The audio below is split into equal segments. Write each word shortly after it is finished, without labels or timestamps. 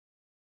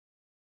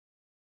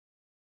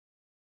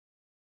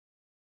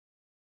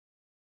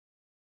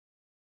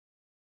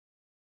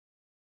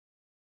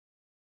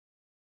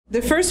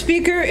The first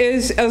speaker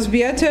is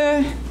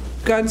Elzbieta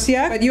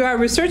Gozdziak. You are a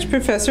research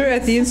professor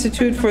at the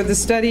Institute for the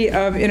Study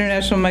of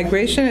International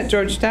Migration at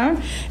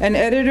Georgetown, and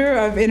editor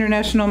of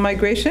International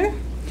Migration,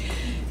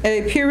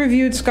 a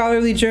peer-reviewed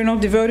scholarly journal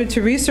devoted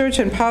to research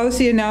and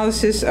policy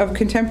analysis of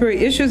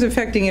contemporary issues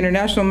affecting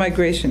international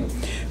migration.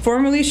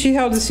 Formerly, she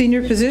held a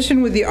senior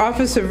position with the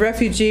Office of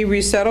Refugee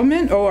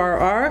Resettlement,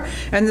 ORR,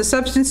 and the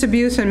Substance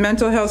Abuse and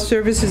Mental Health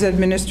Services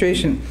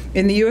Administration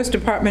in the U.S.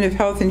 Department of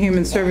Health and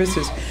Human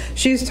Services.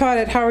 She's taught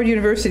at Howard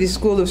University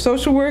School of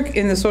Social Work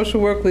in the Social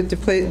Work with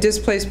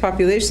Displaced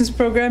Populations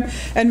program,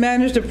 and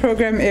managed a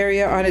program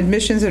area on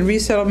admissions and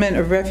resettlement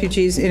of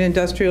refugees in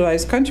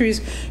industrialized countries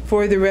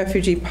for the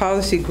Refugee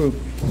Policy Group.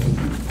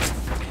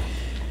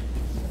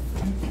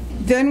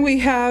 Then we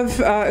have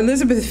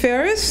Elizabeth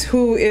Ferris,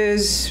 who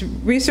is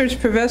research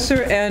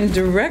professor and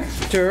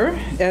director,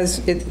 as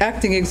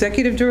acting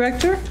executive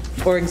director,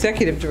 or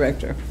executive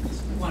director?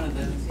 One of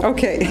them.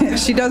 Okay,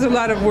 she does a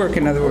lot of work,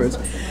 in other words,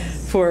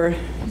 for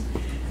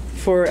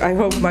I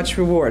hope, much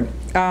reward.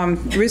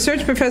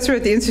 Research professor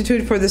at the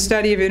Institute for the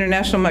Study of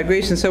International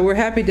Migration. So we're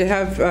happy to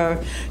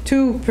have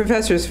two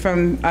professors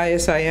from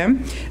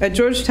ISIM at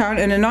Georgetown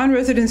and a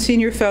non-resident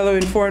senior fellow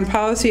in foreign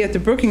policy at the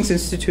Brookings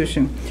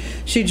Institution.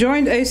 She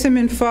joined ASIM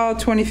in fall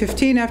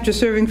 2015 after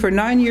serving for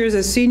 9 years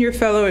as senior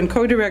fellow and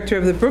co-director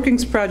of the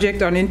Brookings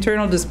Project on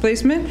Internal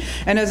Displacement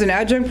and as an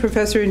adjunct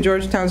professor in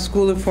Georgetown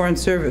School of Foreign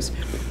Service.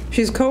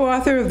 She's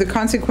co-author of The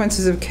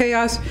Consequences of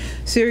Chaos,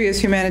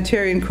 Syria's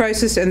Humanitarian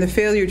Crisis, and the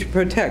Failure to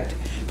Protect,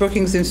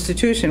 Brookings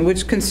Institution,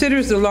 which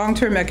considers the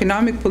long-term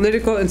economic,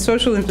 political, and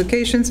social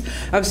implications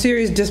of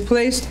Syria's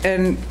displaced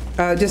and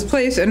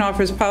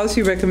offers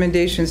policy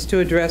recommendations to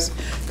address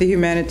the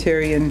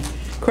humanitarian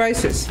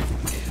crisis.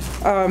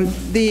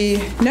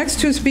 The next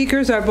two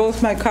speakers are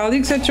both my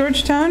colleagues at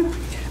Georgetown.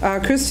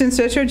 Kristin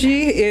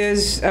Sekerci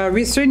is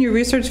a senior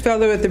research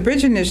fellow at the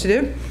Bridge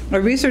Initiative,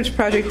 a research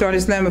project on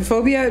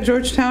Islamophobia at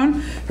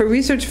Georgetown. Her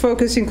research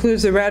focus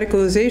includes the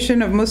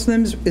radicalization of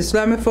Muslims,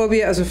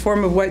 Islamophobia as a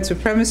form of white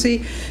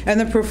supremacy, and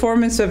the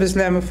performance of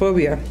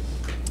Islamophobia.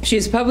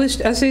 She's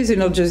published essays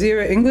in Al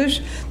Jazeera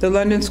English, the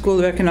London School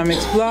of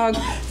Economics blog,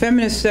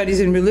 Feminist Studies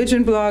in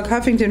Religion blog,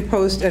 Huffington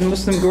Post, and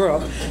Muslim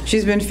Girl.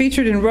 She's been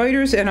featured in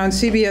Reuters and on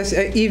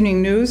CBS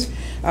Evening News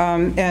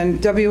and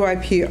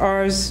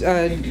WIPR's,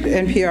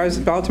 NPR's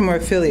Baltimore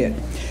affiliate.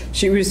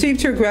 She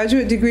received her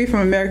graduate degree from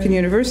American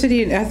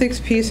University in Ethics,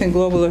 Peace, and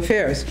Global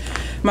Affairs.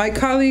 My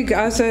colleague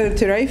Azza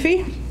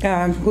Al-Tiraifi,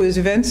 who is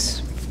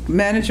events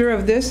manager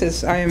of this,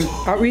 as I am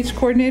outreach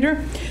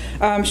coordinator,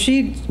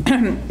 she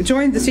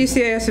joined the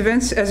CCAS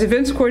events as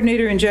events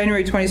coordinator in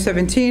January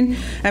 2017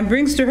 and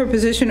brings to her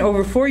position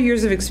over 4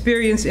 years of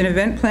experience in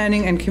event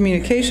planning and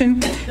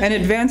communication and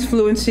advanced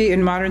fluency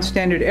in modern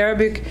standard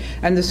Arabic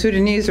and the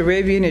Sudanese,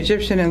 Arabian,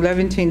 Egyptian, and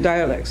Levantine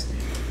dialects.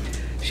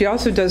 She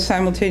also does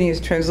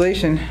simultaneous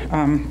translation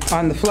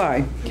on the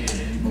fly.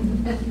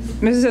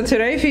 Mrs.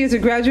 Al-Tiraifi is a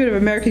graduate of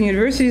American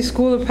University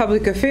School of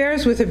Public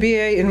Affairs with a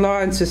BA in Law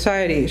and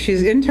Society.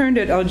 She's interned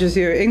at Al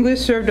Jazeera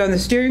English, served on the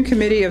steering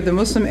committee of the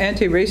Muslim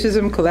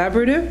Anti-Racism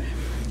Collaborative,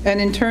 and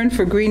interned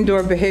for Green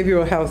Door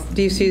Behavioral Health,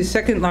 DC's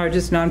second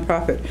largest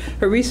nonprofit.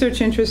 Her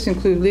research interests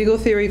include legal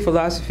theory,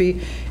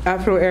 philosophy,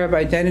 Afro-Arab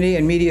identity,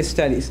 and media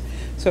studies.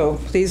 So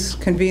please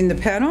convene the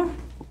panel.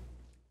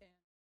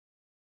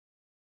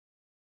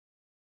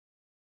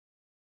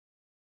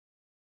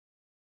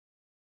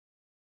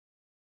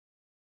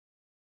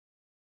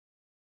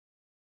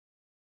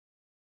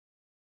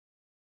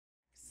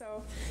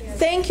 So,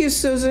 thank you,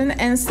 Susan,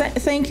 and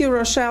thank you,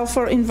 Rochelle,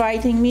 for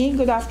inviting me.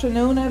 Good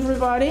afternoon,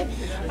 everybody.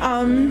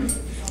 In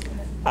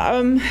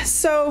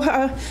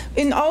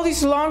all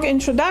these long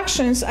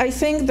introductions, I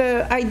think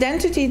the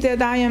identity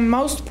that I am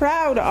most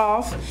proud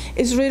of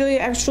is really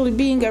actually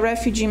being a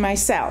refugee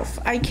myself.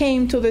 I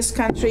came to this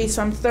country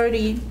some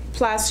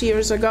 30+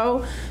 years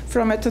ago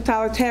from a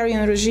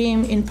totalitarian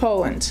regime in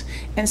Poland,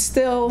 and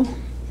still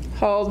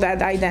hold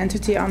that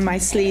identity on my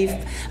sleeve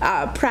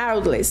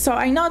proudly. So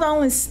I not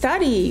only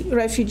study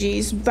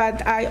refugees,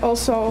 but I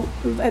also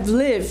have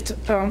lived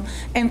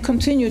and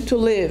continue to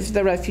live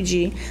the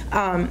refugee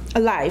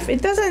life.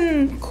 It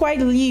doesn't quite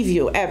leave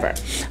you ever.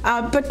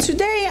 But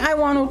today I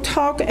want to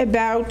talk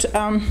about,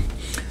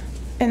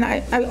 and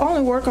I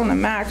only work on a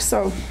Mac,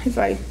 so if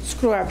I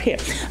screw up here,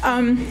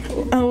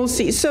 we'll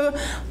see. So,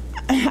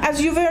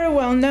 as you very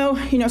well know,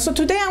 so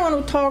today I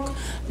want to talk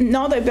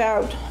not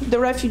about the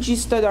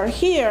refugees that are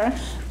here,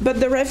 but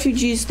the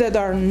refugees that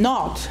are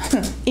not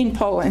in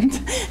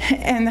Poland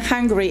and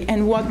Hungary,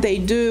 and what they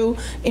do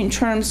in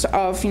terms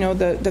of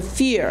the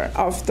fear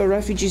of the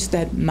refugees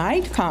that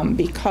might come,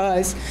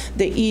 because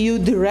the EU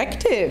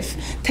directive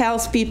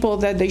tells people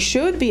that they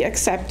should be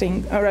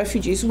accepting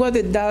refugees, what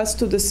it does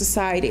to the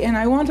society. And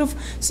I want to,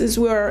 since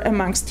we're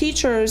amongst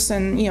teachers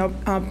and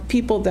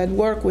people that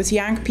work with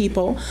young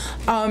people,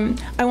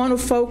 I want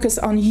to focus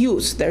on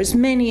youth. There's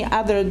many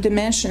other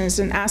dimensions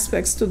and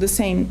aspects to the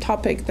same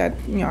topic that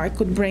I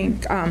could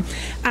bring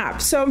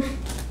up. So,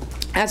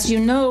 as you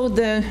know,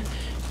 the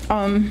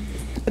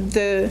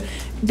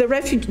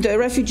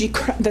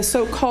the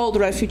so-called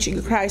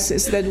refugee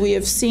crisis that we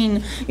have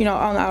seen,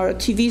 on our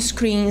TV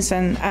screens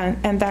and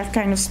that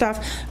kind of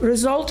stuff,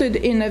 resulted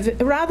in a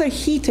rather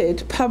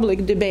heated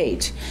public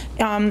debate,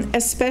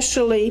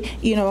 especially,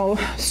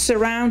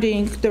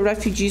 surrounding the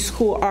refugees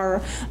who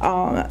are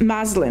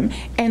Muslim,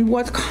 and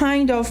what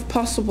kind of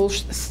possible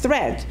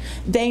threat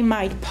they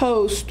might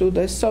pose to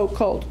the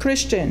so-called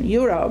Christian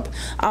Europe,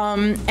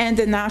 and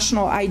the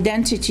national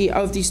identity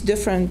of these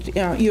different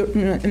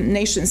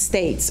nation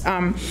states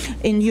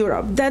in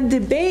Europe. That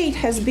debate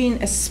has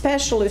been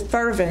especially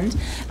fervent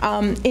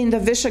in the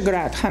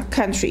Visegrad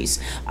countries.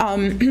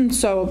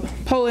 So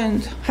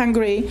Poland,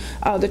 Hungary,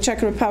 the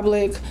Czech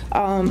Republic,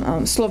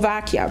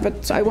 Slovakia,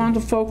 but I want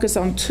to focus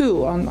on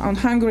two, on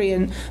Hungary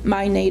and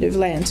my native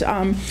land,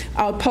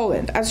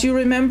 Poland. As you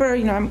remember,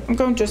 I'm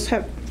going to just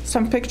have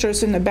some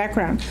pictures in the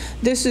background.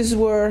 This is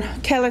where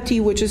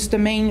Keleti, which is the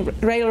main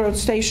railroad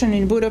station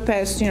in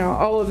Budapest,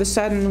 all of a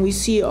sudden we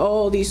see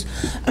all these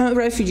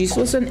refugees. It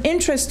was an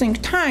interesting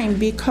time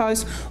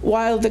because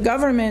while the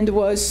government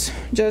was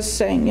just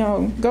saying,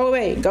 go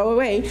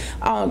away,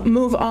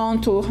 move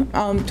on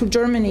to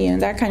Germany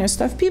and that kind of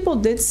stuff, people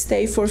did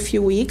stay for a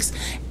few weeks,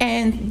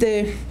 and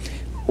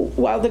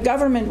while the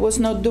government was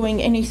not doing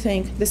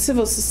anything, the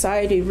civil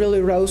society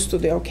really rose to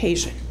the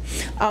occasion.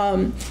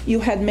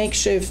 You had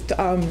makeshift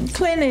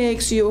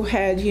clinics, you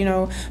had,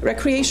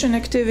 recreation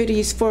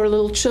activities for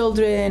little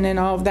children and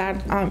all of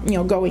that,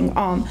 going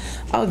on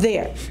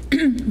there.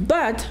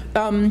 But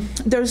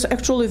there's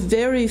actually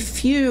very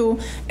few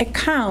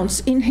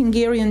accounts in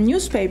Hungarian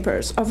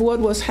newspapers of what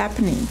was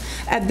happening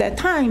at that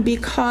time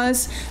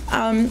because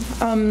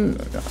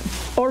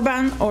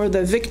Orban, or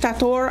the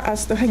Diktator,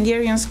 as the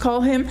Hungarians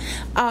call him,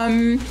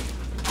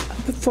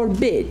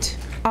 forbid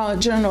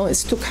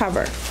journalists to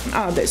cover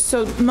this.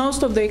 So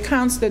most of the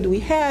accounts that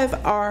we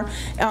have are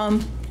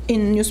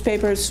in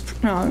newspapers,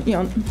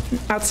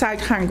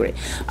 outside Hungary.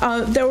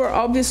 There were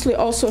obviously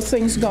also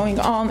things going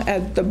on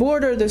at the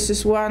border. This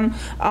is one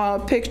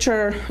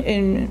picture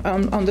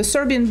on the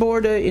Serbian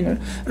border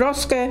in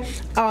Roske,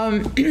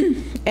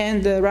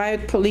 and the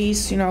riot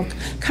police,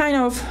 kind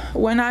of,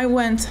 when I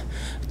went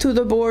to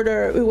the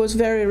border, it was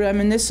very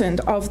reminiscent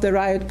of the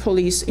riot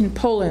police in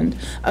Poland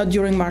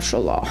during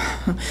martial law.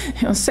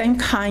 Same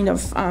kind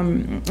of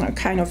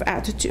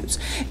attitudes.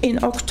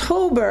 In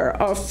October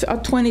of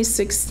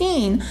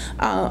 2016,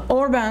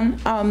 Orban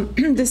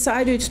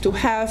decided to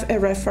have a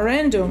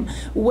referendum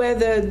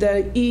whether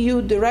the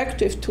EU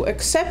directive to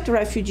accept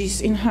refugees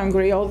in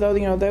Hungary, although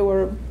they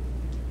were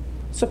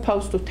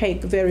supposed to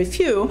take very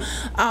few,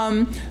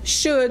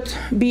 should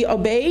be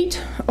obeyed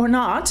or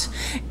not.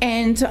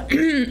 And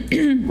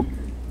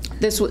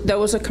there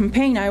was a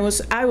campaign. I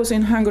was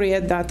in Hungary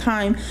at that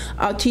time,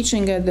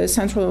 teaching at the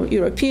Central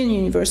European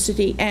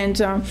University, and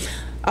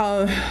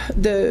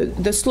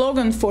the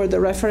slogan for the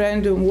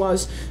referendum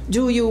was,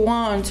 "Do you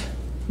want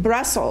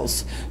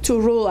Brussels to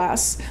rule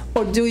us,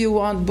 or do you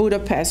want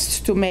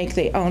Budapest to make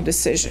their own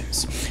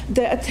decisions?"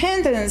 The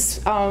attendance,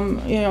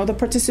 the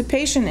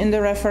participation in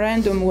the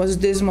referendum was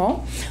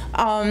dismal.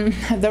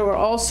 There were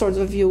all sorts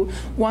of, you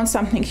want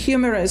something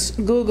humorous,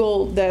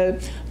 Google the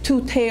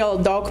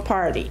two-tailed dog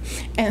party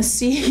and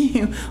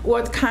see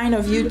what kind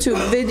of YouTube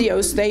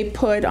videos they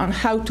put on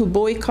how to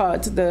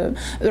boycott the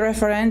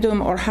referendum,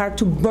 or how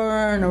to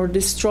burn or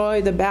destroy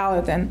the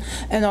ballot,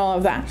 and all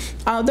of that.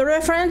 The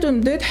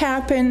referendum did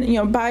happen,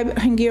 by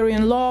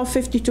Hungarian law.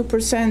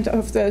 52%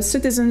 of the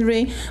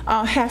citizenry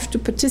have to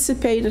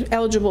participate,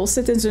 eligible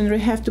citizenry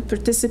have to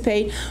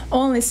participate.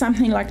 Only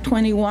something like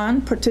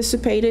 21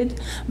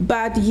 participated,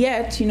 but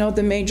yet,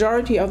 the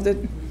majority of the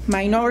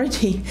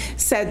minority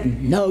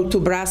said no to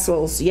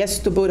Brussels, yes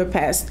to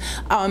Budapest.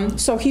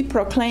 So he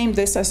proclaimed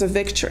this as a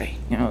victory.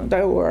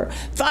 There were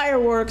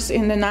fireworks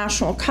in the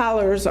national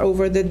colors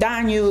over the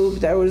Danube.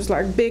 There was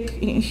like big,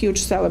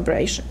 huge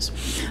celebrations.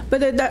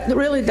 But that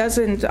really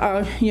doesn't,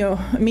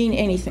 mean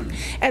anything.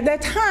 At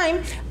that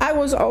time, I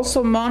was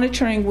also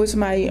monitoring with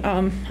my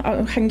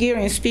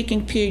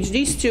Hungarian-speaking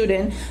PhD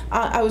student.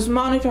 I was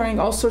monitoring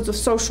all sorts of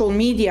social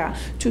media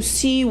to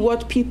see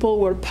what people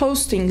were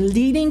posting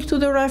leading to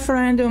the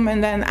referendum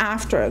and then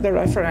after the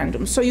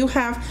referendum. So you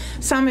have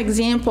some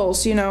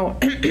examples,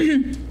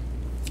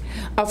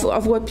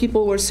 of what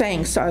people were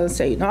saying. So I would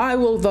say, no, I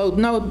will vote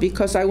no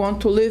because I want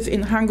to live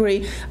in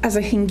Hungary as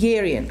a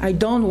Hungarian. I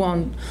don't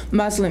want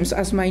Muslims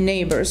as my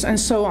neighbors, and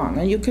so on.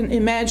 And you can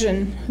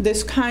imagine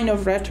this kind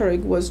of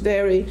rhetoric was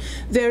very,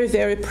 very,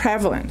 very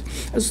prevalent.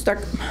 It was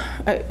like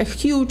a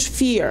huge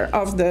fear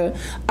of the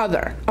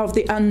other, of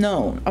the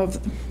unknown,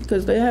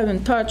 because they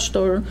haven't touched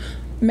or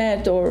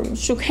met or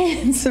shook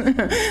hands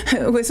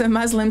with a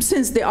Muslim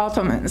since the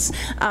Ottomans.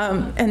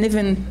 And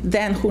even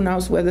then, who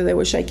knows whether they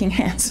were shaking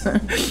hands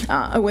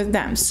with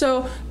them.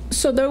 So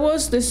there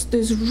was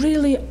this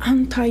really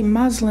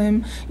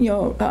anti-Muslim,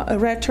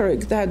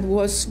 rhetoric that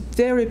was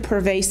very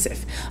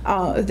pervasive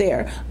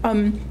there.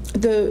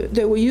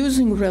 They were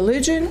using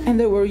religion, and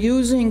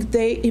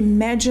they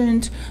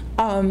imagined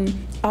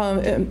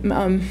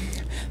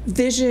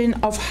vision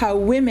of how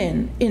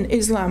women in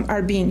Islam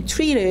are being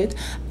treated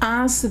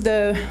as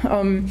the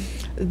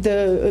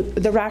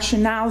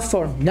rationale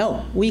for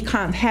no, we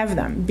can't have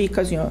them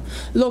because, you know,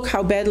 look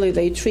how badly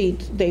they treat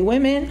the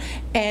women,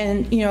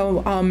 and, you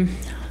know,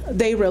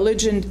 their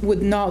religion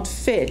would not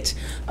fit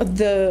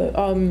the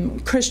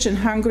Christian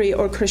Hungary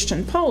or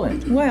Christian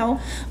Poland. Well,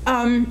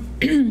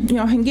 you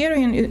know,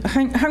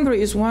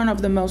 Hungary is one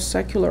of the most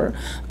secular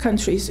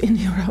countries in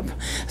Europe.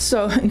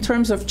 So in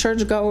terms of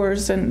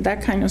churchgoers and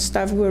that kind of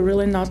stuff, we're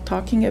really not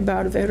talking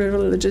about very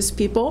religious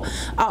people.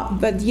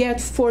 But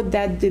yet for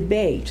that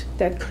debate,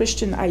 that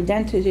Christian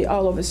identity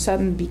all of a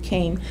sudden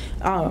became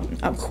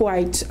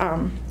quite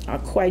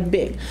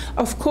big.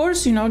 Of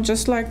course, you know,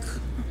 just like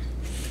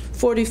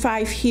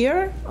 45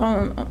 here,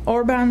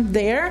 Orban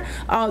there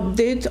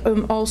did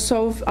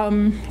also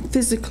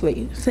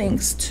physically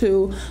things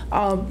to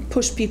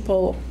push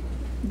people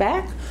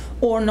back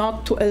or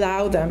not to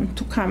allow them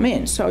to come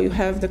in. So you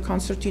have the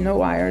concertina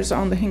wires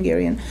on the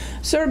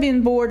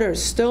Hungarian-Serbian border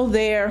still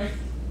there.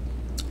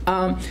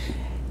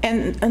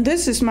 And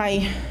this is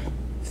my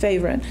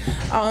favorite.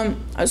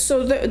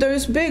 So there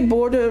is big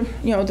border,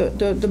 you know,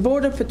 the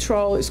border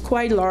patrol is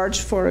quite large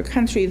for a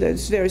country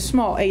that's very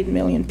small, 8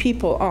 million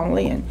people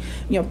only, and,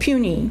 you know,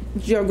 puny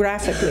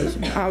geographically,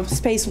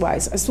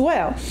 space-wise as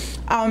well.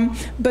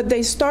 But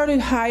they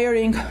started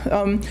hiring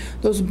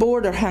those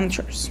border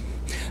hunters.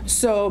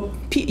 So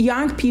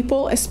young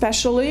people,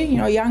 especially, you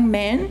know, young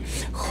men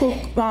who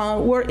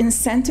were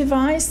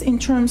incentivized in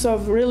terms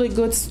of really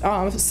good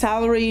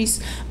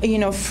salaries, you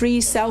know,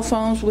 free cell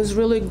phones with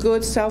really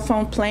good cell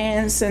phone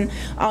plans and,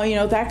 you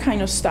know, that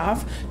kind of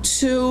stuff,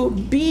 to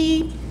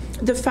be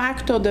de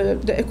facto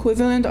the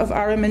equivalent of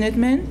our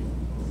Minutemen,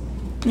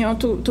 you know,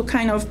 to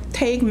kind of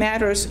take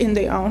matters in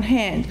their own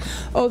hand.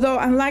 Although,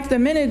 unlike the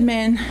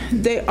Minutemen,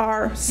 they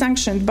are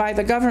sanctioned by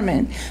the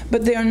government,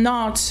 but they are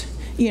not,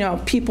 you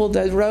know, people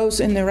that rose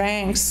in the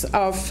ranks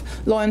of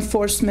law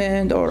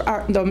enforcement or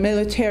the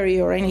military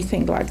or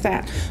anything like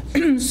that.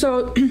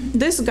 So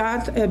this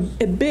got a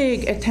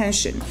big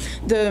attention.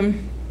 The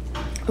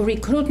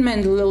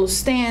recruitment little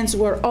stands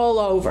were all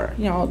over,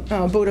 you know,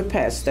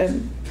 Budapest,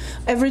 and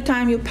every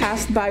time you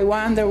passed by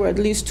one, there were at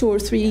least 2 or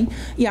 3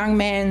 young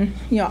men,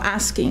 you know,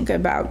 asking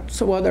about,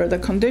 so what are the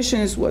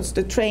conditions, what's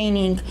the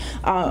training,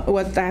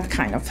 what that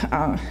kind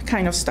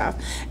of stuff.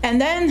 And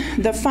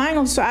then the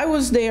final, so I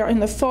was there in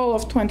the fall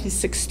of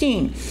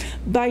 2016.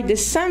 By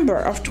December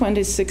of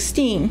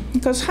 2016,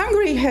 because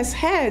Hungary has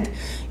had,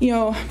 you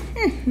know,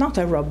 not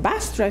a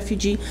robust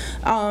refugee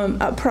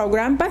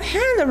program, but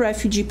had a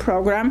refugee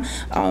program,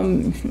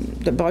 from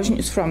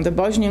the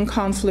Bosnian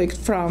conflict,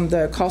 from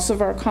the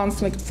Kosovo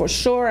conflict, for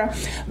sure,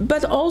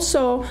 but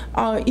also,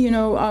 you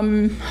know,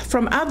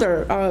 from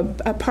other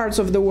parts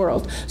of the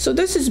world. So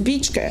this is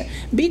Bicske.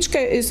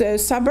 Bicske is a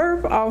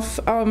suburb of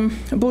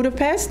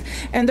Budapest,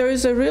 and there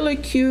is a really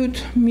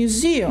cute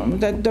museum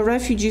that the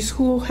refugees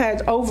who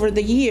had over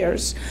the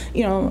years,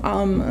 you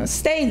know,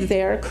 stayed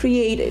there,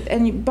 created.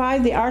 And by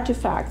the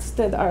artifacts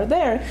that are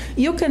there,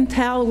 you can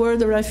tell where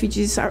the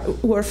refugees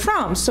were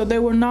from. So they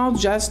were not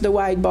just the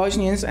white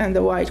Bosnians and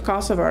the white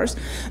Kosovars,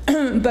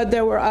 but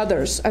there were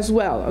others as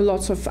well.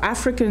 Lots of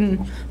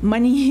African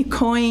money,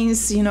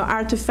 coins, you know,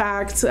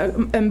 artifacts,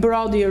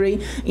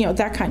 embroidery, you know,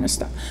 that kind of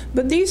stuff.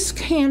 But these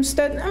camps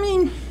that, I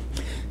mean,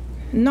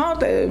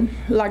 not a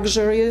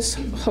luxurious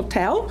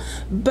hotel,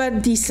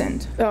 but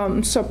decent.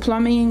 So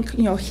plumbing,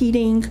 you know,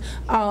 heating,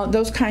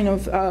 those kind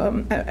of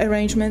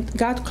arrangements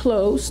got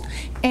closed,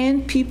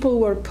 and people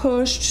were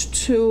pushed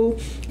to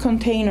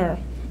container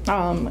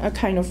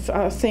kind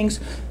of things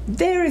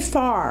very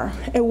far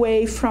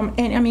away from,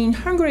 and I mean,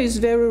 Hungary is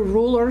very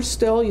rural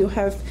still. You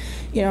have,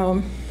 you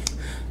know,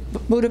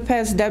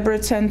 Budapest,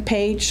 Debrecen,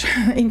 Pécs,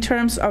 in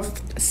terms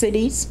of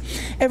cities.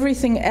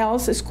 Everything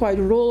else is quite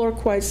rural,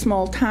 quite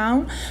small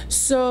town.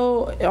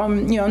 So,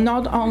 you know,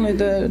 not only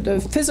the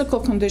physical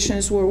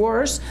conditions were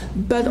worse,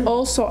 but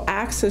also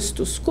access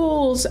to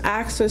schools,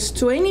 access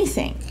to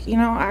anything, you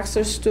know,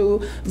 access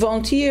to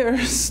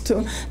volunteers,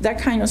 to that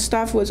kind of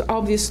stuff was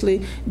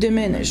obviously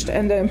diminished.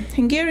 And the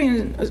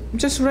Hungarian,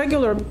 just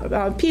regular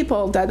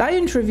people that I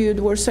interviewed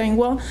were saying,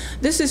 well,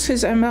 this is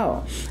his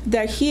MO,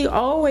 that he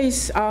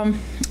always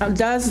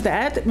does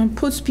that and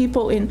puts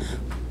people in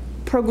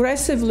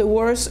progressively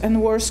worse and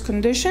worse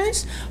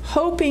conditions,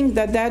 hoping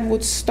that that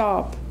would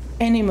stop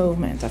any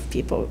movement of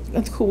people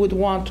who would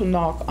want to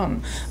knock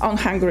on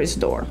Hungary's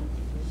door.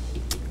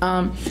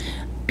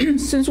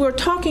 Since we're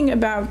talking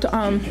about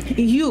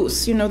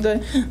youth, you know,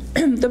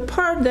 the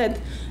part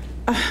that,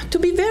 to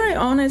be very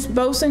honest,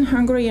 both in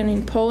Hungary and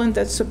in Poland,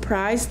 that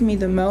surprised me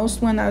the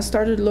most when I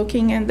started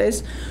looking at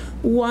this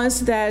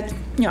was that,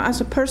 you know,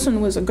 as a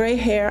person with a gray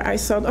hair, I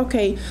thought,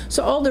 okay,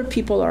 so older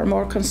people are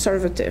more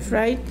conservative,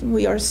 right?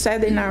 We are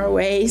set in our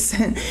ways,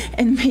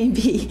 and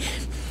maybe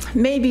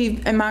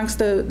maybe amongst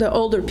the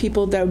older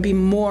people there would be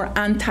more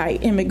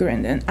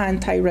anti-immigrant and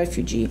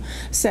anti-refugee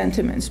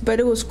sentiments, but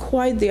it was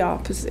quite the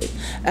opposite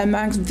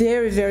amongst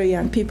very, very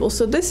young people.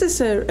 So this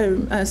is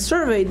a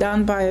survey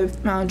done by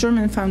a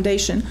German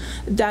foundation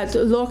that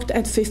looked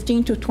at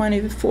 15 to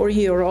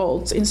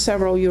 24-year-olds in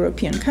several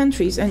European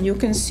countries, and you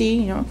can see,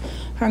 you know,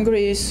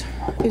 Hungary is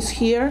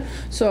here.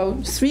 So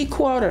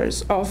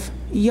 3/4 of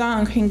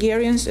young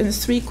Hungarians and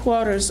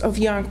 3/4 of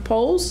young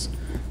Poles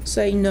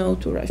say no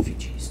to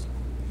refugees.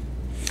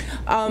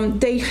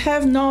 They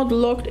have not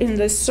looked in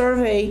this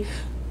survey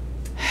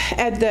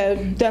at the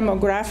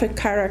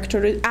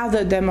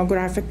other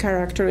demographic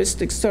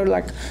characteristics, so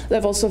like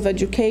levels of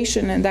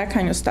education and that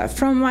kind of stuff.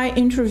 From my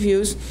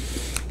interviews,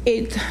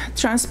 it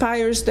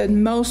transpires that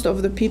most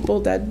of the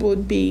people that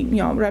would be, you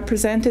know,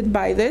 represented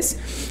by this,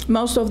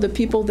 most of the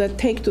people that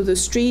take to the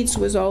streets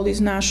with all these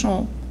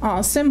national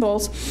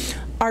symbols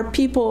are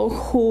people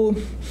who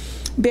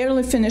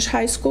barely finish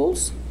high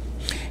schools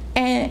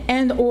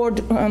and or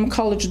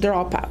college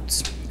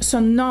dropouts. So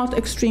not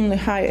extremely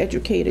high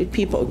educated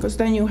people, because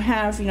then you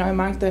have, you know,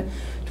 among the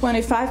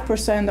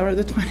 25% or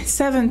the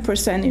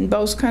 27% in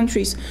both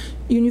countries,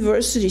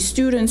 university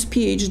students,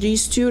 PhD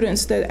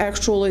students that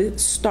actually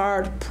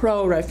start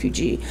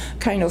pro-refugee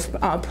kind of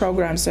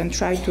programs and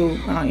try to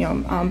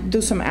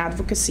do some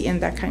advocacy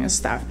and that kind of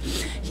stuff.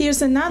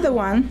 Here's another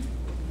one,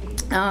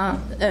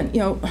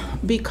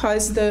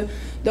 because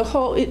the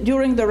whole,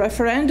 during the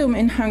referendum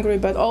in Hungary,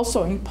 but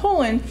also in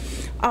Poland,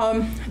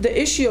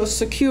 the issue of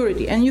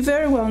security, and you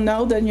very well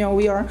know that, you know,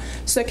 we are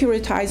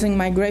securitizing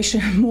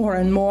migration more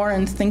and more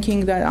and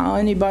thinking that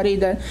anybody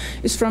that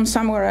is from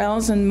somewhere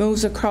else and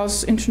moves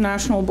across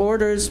international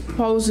borders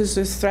poses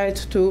a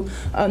threat to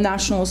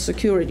national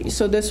security.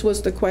 So this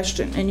was the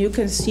question, and you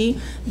can see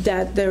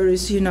that there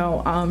is, you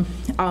know,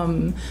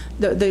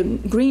 the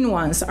green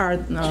ones are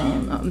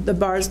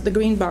the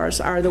green bars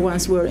are the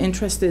ones we're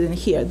interested in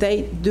here.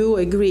 They do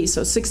agree,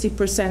 so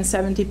 60%,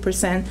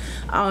 70%,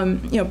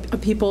 you know,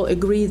 people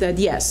agree that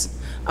yes,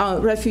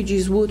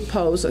 refugees would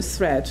pose a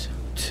threat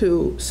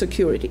to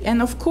security.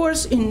 And of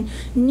course, in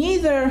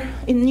neither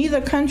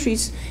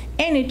countries,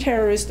 any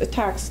terrorist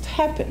attacks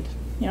happened.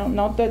 You know,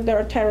 not that there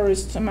are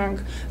terrorists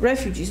among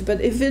refugees,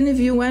 but even if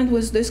you went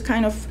with this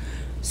kind of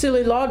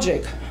silly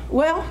logic,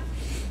 well,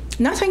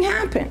 nothing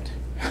happened.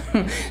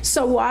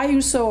 So why are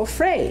you so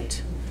afraid?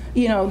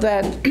 You know,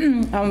 that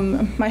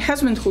my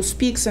husband, who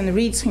speaks and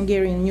reads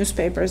Hungarian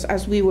newspapers,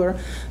 as we were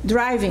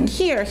driving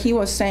here, he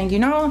was saying, you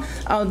know,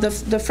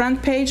 the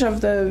front page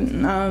of the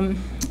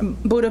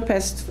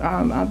Budapest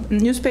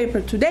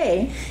newspaper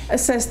today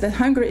says that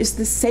Hungary is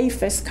the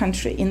safest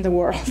country in the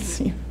world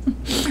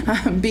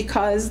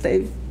because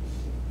they've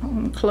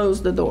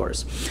close the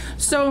doors.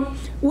 So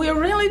we're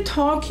really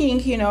talking,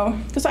 you know,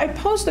 because I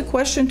posed the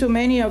question to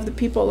many of the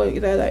people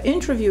that I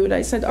interviewed.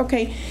 I said,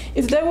 okay,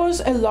 if there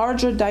was a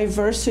larger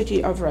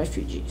diversity of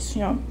refugees,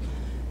 you know,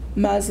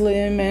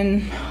 Muslim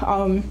and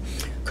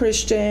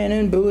Christian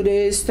and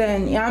Buddhist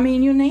and, I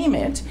mean, you name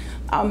it,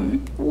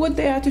 would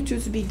the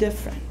attitudes be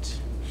different?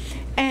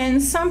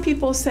 And some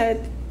people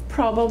said,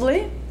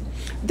 probably.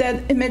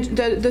 That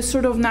the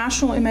sort of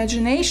national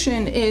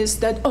imagination is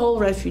that all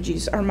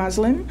refugees are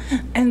Muslim,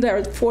 and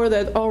therefore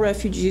that all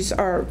refugees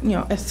are, you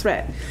know, a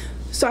threat.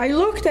 So I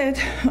looked at,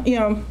 you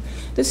know,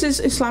 this is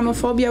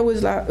Islamophobia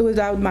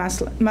without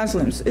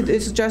Muslims. It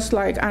is just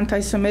like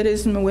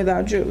anti-Semitism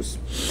without Jews.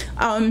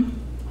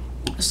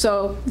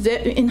 So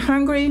in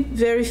Hungary,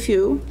 very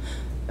few.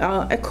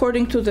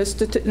 According to the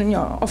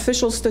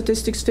official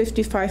statistics,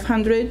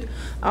 5,500,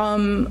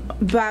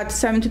 but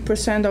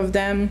 70% of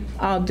them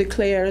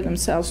declare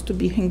themselves to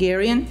be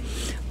Hungarian.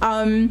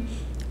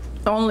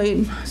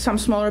 Only some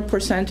smaller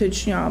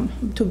percentage, you know,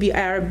 to be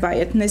Arab by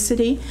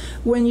ethnicity.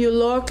 When you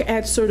look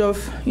at sort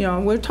of, you know,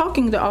 we're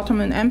talking the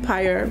Ottoman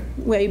Empire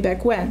way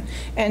back when,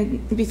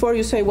 and before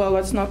you say, well,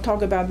 let's not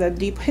talk about that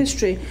deep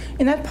history,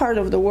 in that part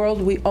of the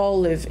world, we all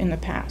live in the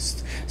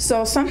past.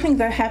 So something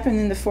that happened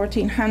in the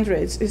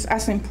 1400s is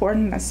as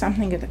important as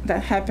something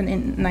that happened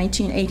in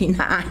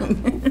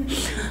 1989.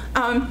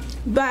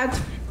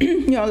 But,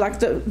 you know, like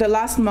the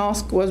last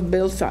mosque was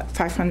built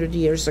 500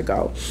 years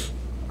ago.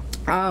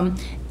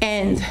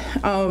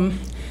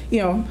 You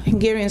know,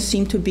 Hungarians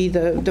seem to be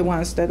the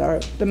ones that are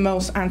the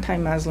most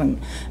anti-Muslim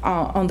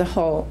on the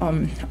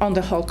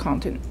whole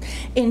continent.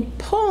 In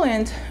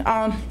Poland,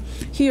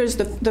 here's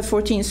the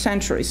 14th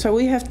century. So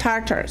we have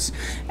Tatars,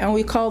 and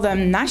we call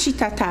them nasi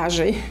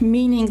Tatarzy,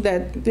 meaning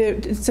that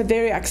it's a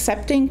very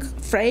accepting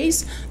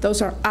phrase.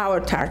 Those are our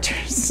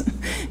Tatars.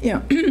 You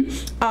know.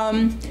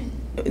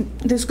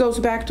 This goes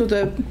back to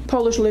the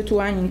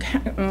Polish-Lithuanian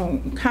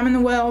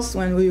Commonwealth,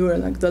 when we were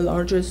like the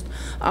largest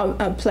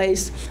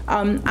place.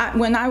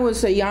 When I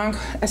was a young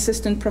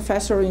assistant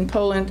professor in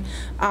Poland,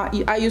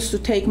 I used to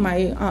take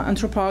my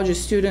anthropology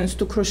students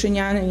to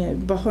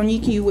Kruszyniany,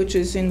 Bohoniki, which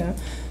is in the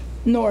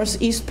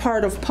northeast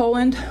part of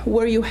Poland,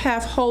 where you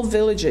have whole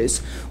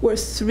villages where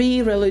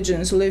 3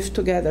 religions live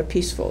together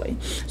peacefully.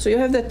 So you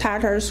have the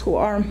Tatars, who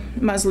are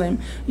Muslim,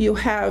 you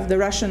have the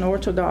Russian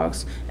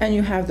Orthodox, and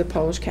you have the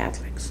Polish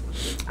Catholics.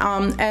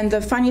 And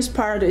the funniest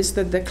part is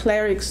that the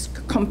clerics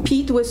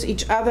compete with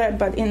each other,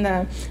 but in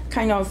a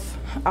kind of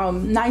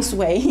nice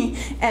way,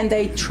 and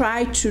they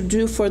try to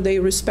do for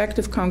their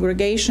respective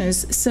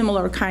congregations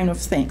similar kind of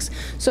things.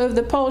 So if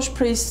the Polish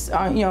priest,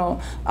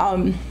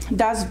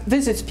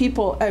 visits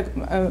people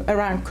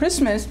around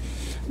Christmas,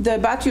 the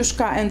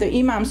Batiushka and the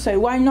imam say,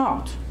 "Why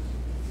not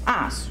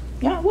us?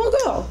 Yeah, we'll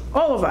go,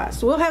 all of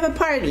us. We'll have a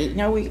party.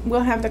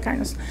 We'll have the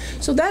kind of stuff."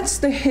 So that's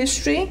the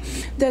history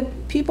that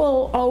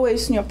people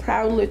always,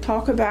 proudly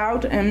talk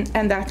about, and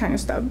that kind of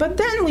stuff. But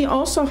then we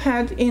also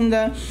had in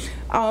the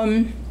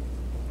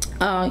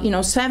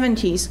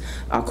 70s,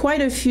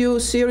 quite a few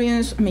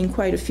Syrians,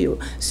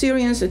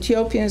 Syrians,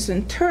 Ethiopians,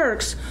 and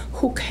Turks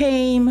who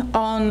came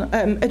on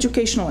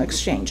educational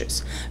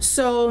exchanges.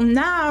 So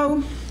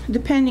now,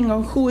 depending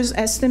on who is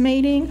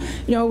estimating,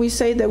 we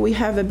say that we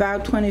have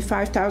about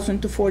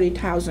 25,000 to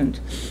 40,000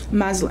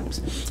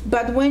 Muslims.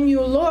 But when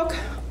you look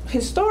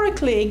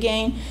historically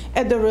again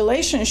at the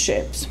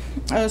relationships,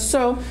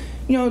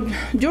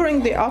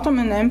 during the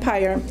Ottoman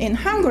Empire in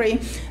Hungary,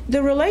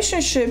 the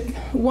relationship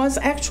was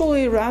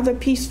actually rather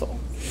peaceful.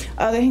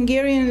 The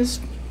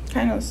Hungarians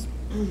kind of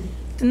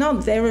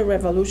not very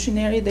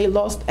revolutionary. They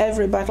lost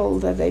every battle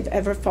that they've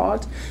ever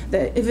fought.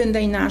 Even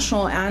their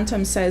national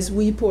anthem says,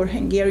 "We poor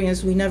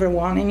Hungarians, we never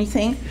won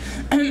anything."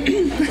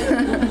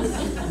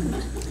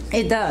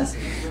 It does.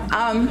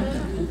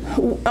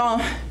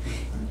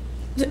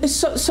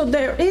 So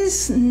there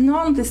is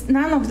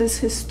none of this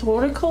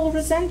historical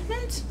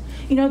resentment,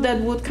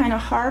 that would kind of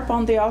harp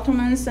on the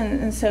Ottomans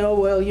and say, "Oh,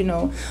 well,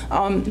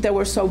 they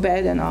were so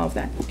bad," and all of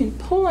that. In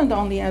Poland,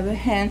 on the other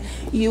hand,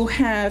 you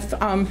have,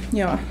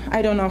 I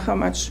don't know how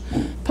much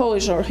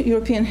Polish or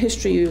European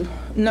history you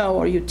know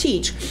or you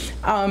teach.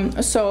 Jan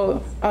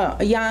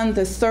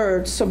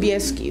III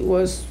Sobieski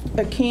was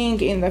a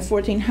king in the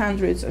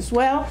 1400s as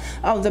well,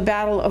 of the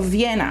Battle of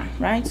Vienna,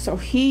 right? So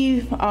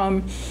he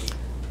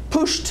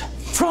pushed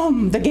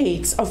from the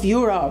gates of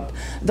Europe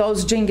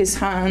those Genghis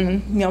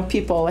Khan,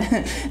 people,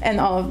 and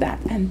all of that.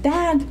 And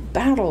that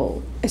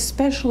battle,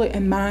 especially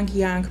among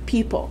young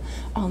people,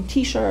 on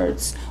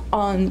T-shirts,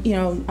 on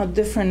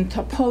different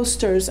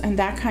posters and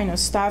that kind of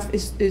stuff,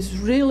 is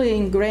really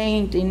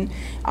ingrained in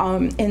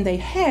their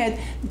head,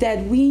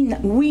 that we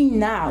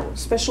now,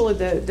 especially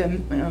the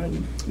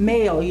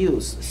male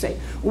youth, say,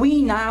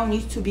 we now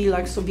need to be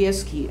like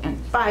Sobieski and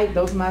fight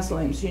those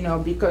Muslims,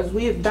 because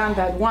we have done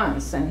that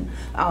once and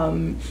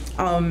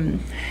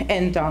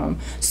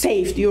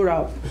saved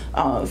Europe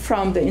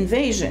from the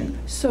invasion.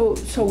 So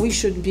we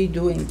should be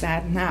doing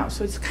that now.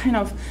 So it's kind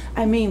of,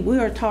 we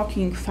are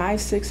talking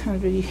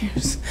 500-600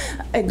 years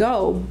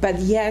ago, but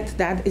yet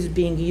that is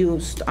being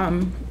used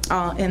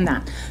in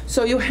that.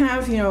 So you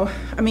have,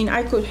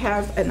 I could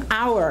have an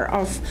hour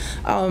of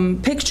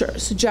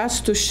pictures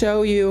just to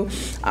show you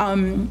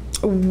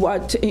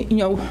what,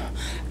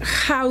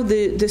 how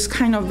this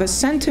kind of a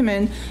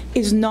sentiment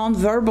is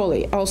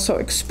non-verbally also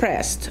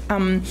expressed.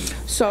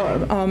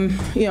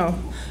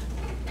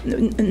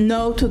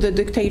 No to the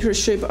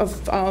dictatorship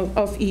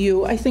of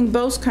EU. I think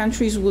both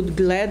countries would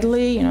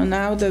gladly,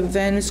 now the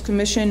Venice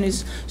Commission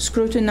is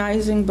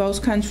scrutinizing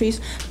both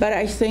countries, but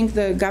I think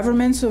the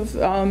governments of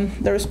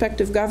the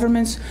respective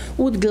governments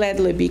would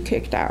gladly be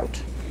kicked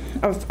out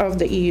of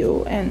the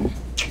EU. And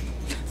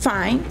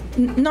fine,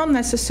 not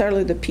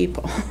necessarily the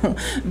people,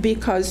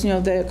 because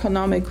the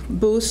economic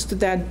boost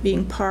that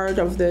being part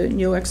of the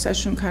new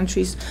accession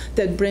countries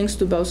that brings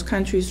to both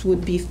countries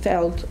would be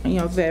felt,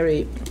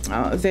 very,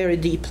 very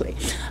deeply.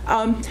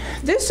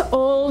 This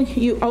all,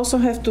 you also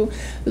have to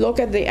look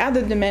at the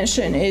other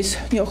dimension is,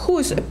 who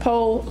is a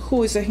Pole,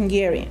 who is a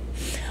Hungarian.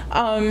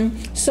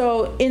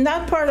 So in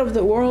that part of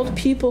the world,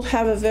 people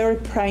have a very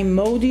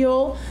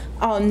primordial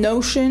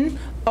notion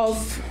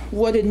of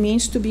what it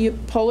means to be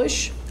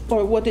Polish,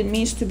 or what it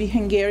means to be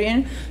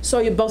Hungarian.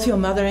 So both your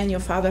mother and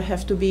your father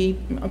have to be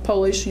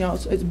Polish,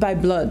 it's by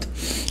blood.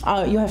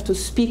 You have to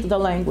speak the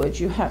language.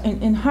 You have,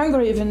 in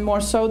Hungary even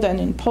more so than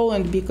in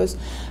Poland, because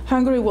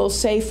Hungary will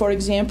say, for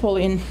example,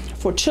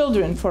 for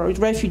children, for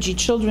refugee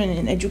children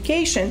in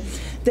education,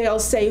 they'll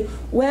say,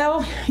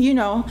 well,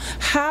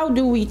 how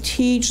do we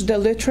teach the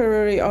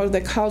literary or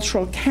the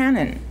cultural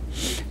canon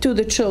to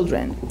the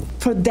children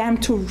for them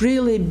to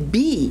really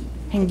be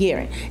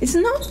Hungarian? It's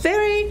not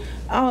very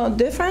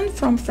different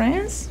from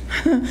France,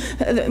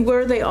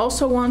 where they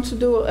also want to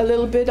do a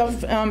little bit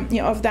of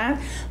of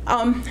that.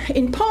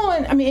 In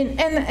Poland,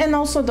 and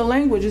also the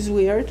language is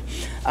weird,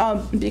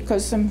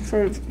 because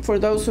for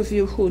those of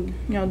you who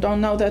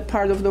don't know that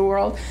part of the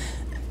world,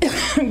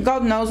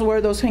 God knows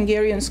where those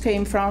Hungarians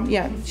came from.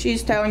 Yeah,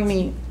 she's telling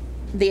me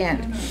the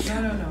end.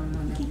 No.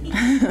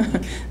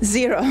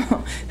 Zero.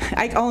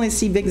 I only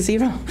see big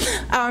zero.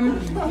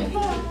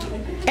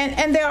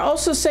 And they're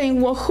also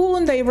saying, well, who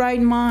in their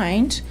right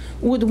mind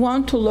would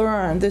want to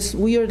learn this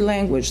weird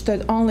language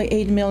that only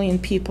 8 million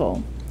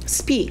people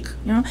speak,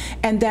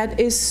 and that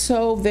is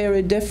so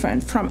very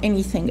different from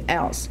anything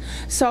else.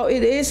 So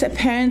it is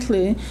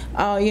apparently,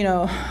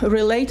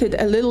 related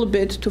a little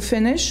bit to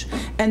Finnish,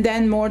 and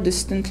then more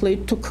distantly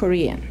to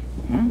Korean.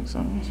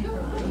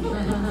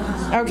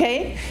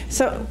 Okay,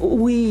 so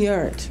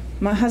weird.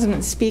 My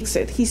husband speaks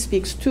it. He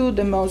speaks two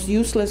the most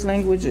useless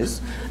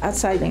languages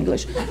outside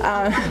English,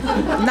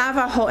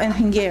 Navajo and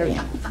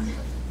Hungarian.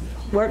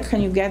 Where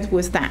can you get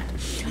with that?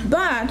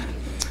 But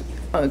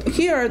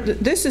here,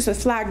 this is a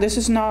flag. This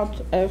is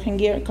not a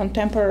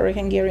contemporary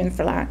Hungarian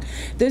flag.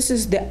 This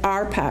is the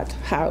Arpad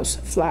House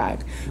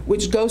flag,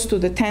 which goes to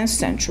the 10th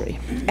century.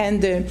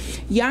 And the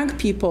young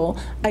people,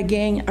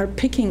 again, are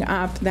picking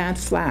up that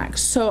flag.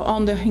 So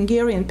on the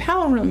Hungarian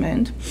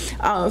parliament,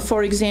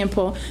 for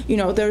example,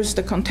 there's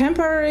the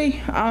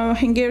contemporary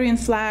Hungarian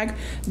flag.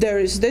 There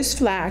is this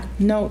flag,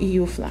 no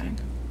EU flag.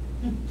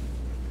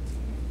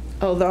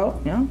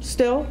 Although,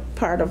 still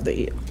part of the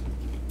EU.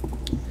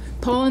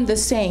 Poland, the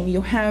same.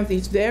 You have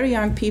these very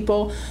young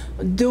people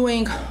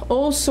doing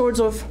all sorts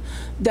of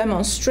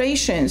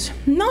demonstrations,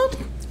 not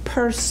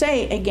per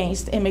se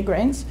against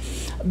immigrants,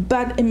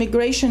 but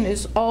immigration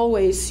is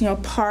always,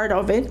 part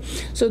of it.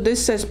 So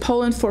this says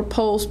Poland for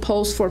Poles,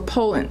 Poles for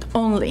Poland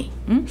only.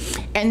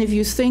 And if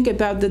you think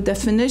about the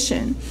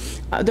definition,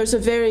 there's a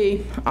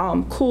very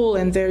cool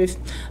and very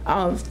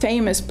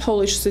famous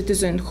Polish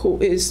citizen who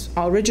is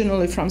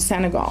originally from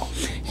Senegal.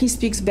 He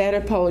speaks better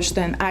Polish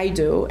than I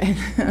do,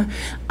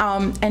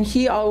 and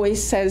he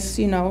always says,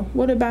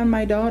 what about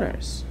my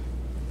daughters?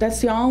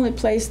 That's the only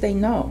place they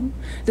know.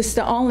 This is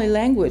the only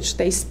language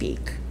they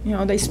speak.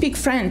 They speak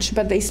French,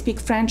 but they speak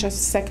French as a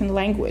second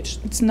language.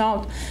 It's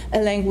not a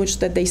language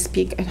that they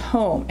speak at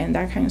home and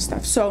that kind of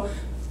stuff. So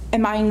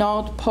am I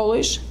not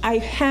Polish? I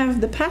have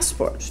the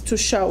passport to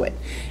show it.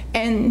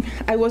 And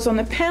I was on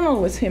a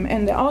panel with him,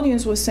 and the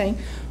audience was saying,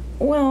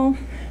 well,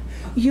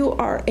 you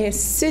are a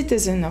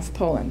citizen of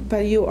Poland,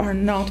 but you are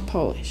not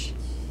Polish.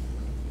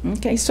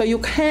 Okay, so you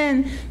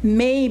can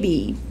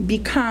maybe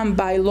become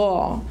by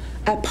law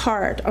a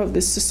part of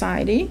the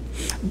society,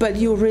 but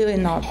you're really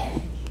not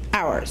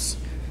ours,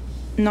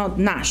 not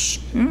nasz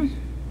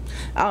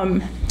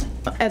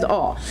at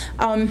all.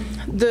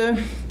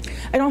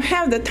 I don't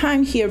have the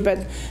time here,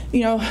 but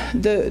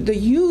the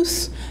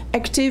youth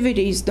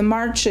activities, the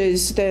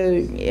marches,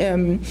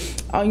 the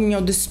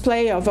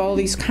display of all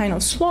these kind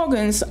of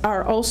slogans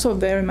are also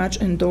very much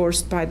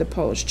endorsed by the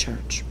Polish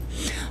Church.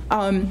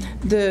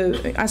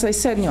 As I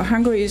said,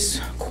 Hungary is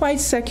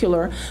quite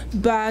secular,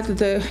 but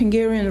the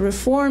Hungarian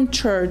Reformed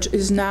Church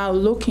is now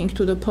looking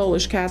to the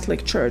Polish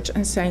Catholic Church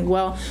and saying,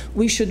 well,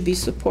 we should be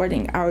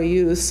supporting our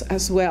youth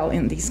as well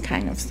in these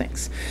kind of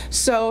things.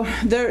 So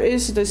there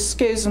is this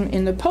schism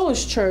in the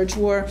Polish Church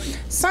where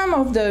some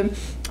of the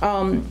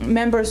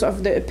members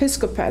of the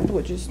episcopate,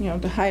 which is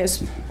the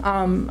highest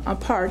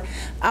part,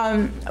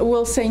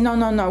 will say,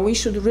 no, we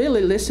should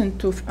really listen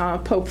to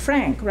Pope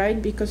Frank,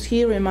 right? Because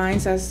he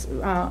reminds us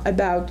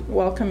about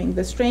welcoming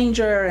the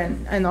stranger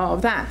and all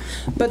of that.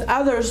 But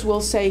others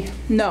will say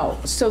no.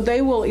 So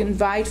they will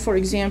invite, for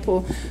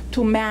example,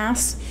 to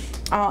Mass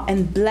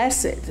and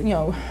bless it.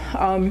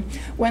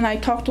 When I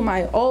talk to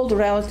my old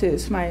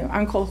relatives, my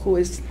uncle who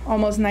is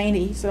almost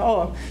 90, he said,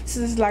 oh, this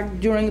is like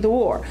during the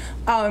war.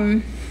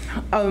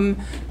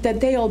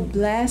 That they'll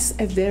bless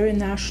a very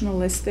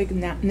nationalistic,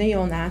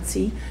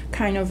 neo-Nazi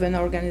kind of an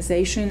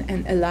organization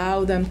and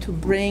allow them to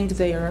bring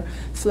their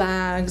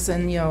flags,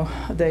 and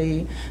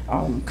they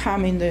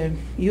come in the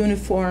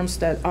uniforms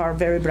that are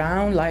very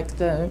brown, like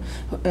the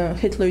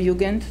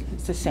Hitlerjugend.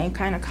 It's the same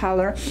kind of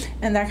color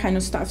and that kind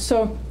of stuff.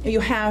 So you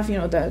have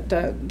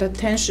the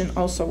tension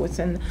also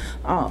within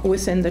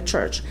the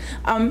church.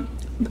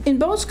 In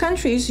both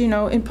countries,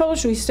 in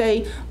Polish we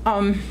say,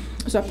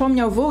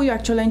 zapomniał wół,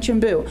 jak cielęciem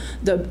był.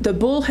 The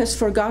bull has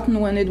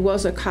forgotten when it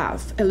was a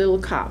calf, a little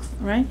calf,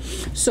 right?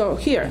 So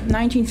here,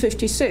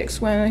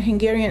 1956, when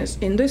Hungarians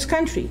in this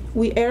country,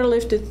 we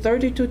airlifted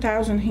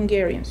 32,000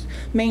 Hungarians,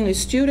 mainly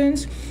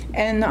students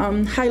and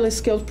highly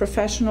skilled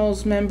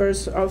professionals,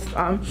 members of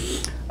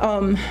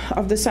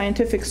the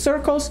scientific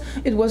circles.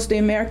 It was the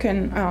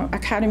American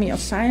Academy of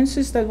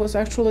Sciences that was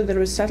actually the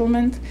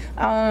resettlement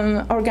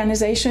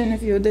organization,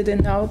 if you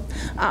didn't know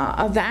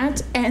of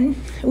that. And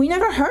we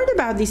never heard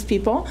about these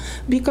people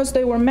because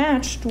they were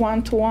matched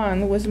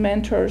one-to-one with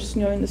mentors,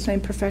 in the same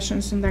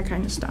professions and that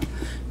kind of stuff.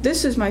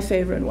 This is my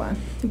favorite one,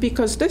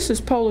 because this is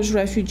Polish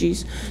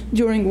refugees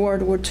during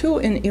World War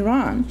II in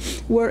Iran,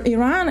 where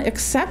Iran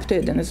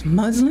accepted, and it's a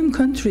Muslim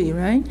country,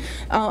 right,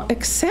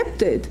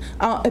 accepted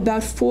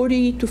about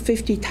 40 to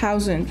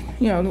 50,000.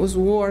 It was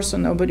war, so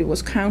nobody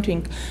was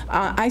counting.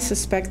 I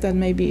suspect that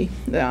maybe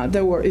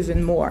there were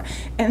even more.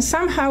 And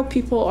somehow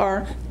people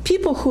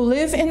who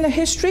live in the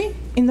history,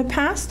 in the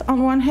past,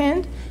 on one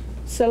hand,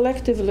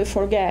 selectively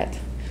forget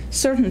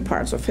certain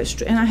parts of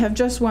history. And I have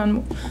just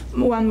one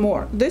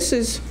more. This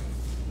is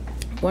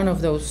one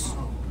of those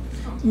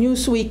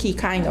Newsweeky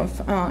kind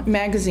of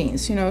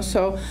magazines,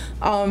 So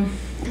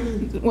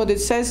what it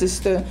says is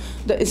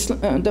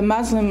the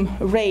Muslim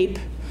rape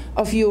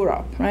of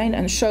Europe, right?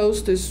 And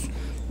shows this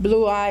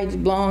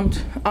blue-eyed,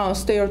 blonde,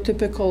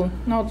 stereotypical.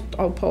 Not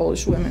all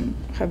Polish women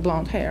have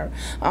blonde hair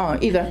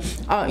either.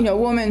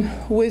 Woman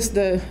with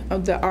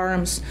the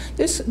arms.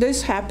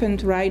 This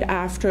happened right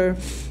after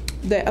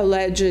the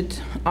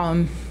alleged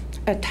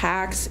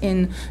attacks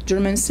in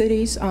German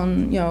cities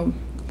on,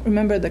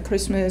 remember the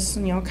Christmas,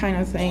 kind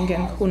of thing,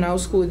 and who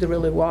knows who it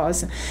really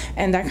was,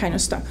 and that kind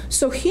of stuff.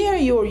 So here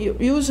you're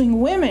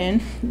using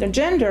women, the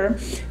gender,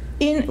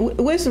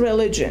 with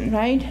religion,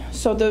 right?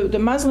 So the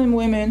Muslim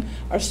women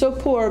are so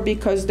poor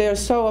because they're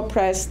so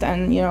oppressed,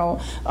 and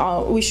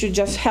we should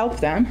just help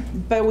them.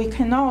 But we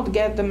cannot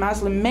get the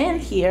Muslim men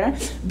here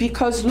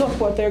because look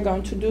what they're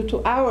going to do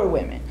to our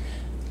women.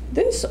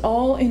 This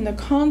all in the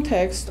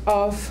context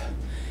of,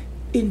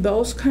 in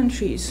both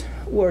countries,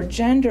 where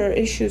gender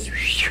issues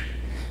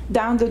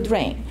down the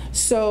drain.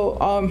 So,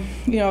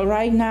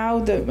 right now,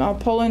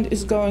 Poland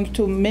is going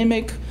to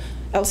mimic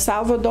El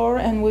Salvador,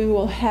 and we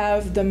will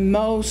have the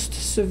most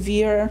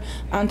severe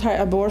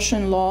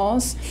anti-abortion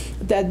laws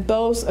that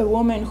both a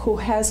woman who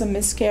has a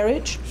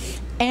miscarriage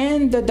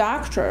and the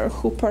doctor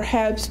who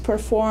perhaps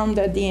performed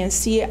a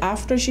DNC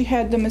after she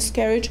had the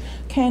miscarriage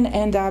can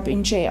end up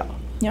in jail.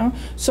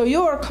 So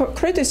you are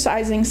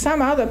criticizing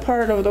some other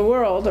part of the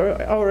world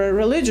or a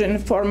religion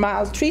for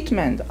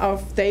maltreatment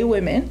of they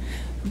women,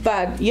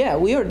 but yeah,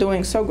 we are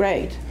doing so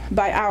great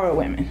by our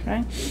women,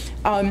 right?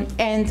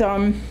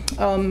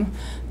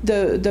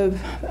 The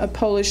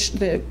Polish,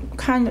 the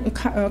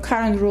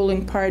current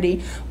ruling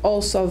party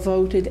also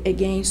voted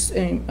against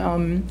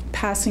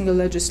passing a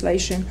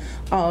legislation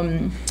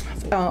on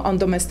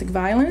domestic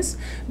violence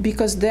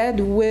because that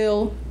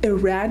will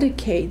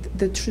eradicate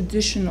the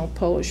traditional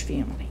Polish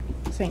family.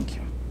 Thank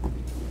you.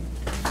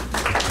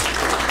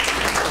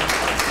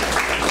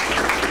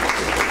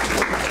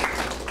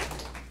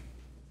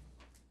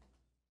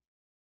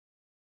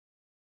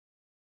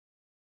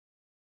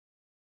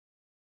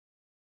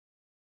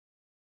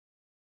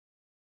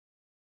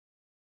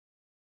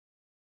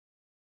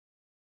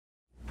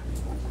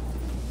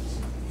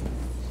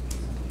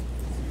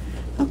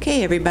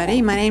 Okay,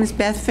 everybody, my name is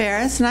Beth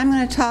Ferris, and I'm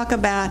going to talk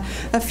about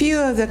a few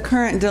of the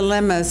current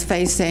dilemmas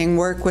facing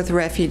work with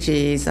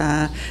refugees,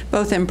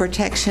 both in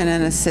protection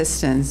and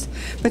assistance.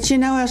 But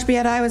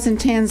Elzbieta, I was in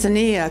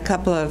Tanzania a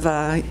couple of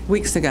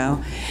weeks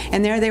ago,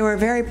 and there they were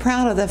very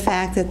proud of the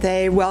fact that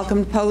they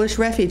welcomed Polish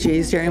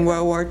refugees during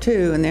World War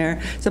II, and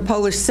there's a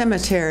Polish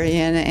cemetery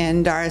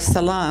in Dar es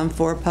Salaam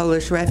for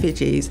Polish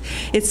refugees.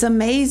 It's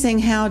amazing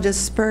how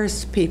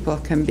dispersed people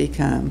can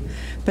become.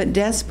 But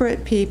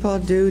desperate people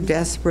do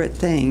desperate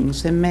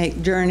things and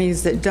make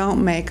journeys that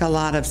don't make a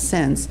lot of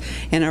sense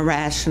in a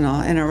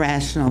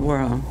rational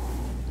world.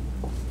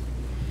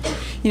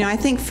 I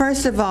think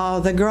first of all,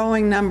 the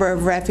growing number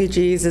of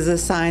refugees is a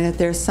sign that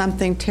there's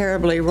something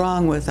terribly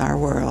wrong with our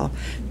world.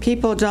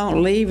 People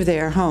don't leave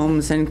their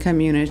homes and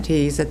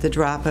communities at the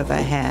drop of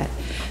a hat.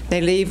 They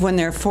leave when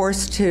they're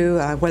forced to,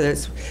 whether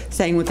it's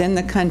staying within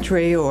the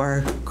country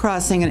or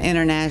crossing an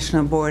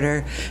international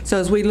border. So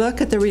as we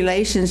look at the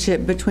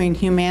relationship between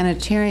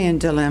humanitarian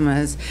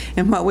dilemmas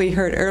and what we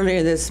heard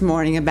earlier this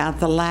morning about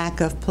the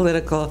lack of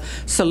political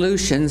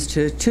solutions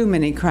to too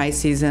many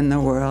crises in the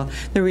world,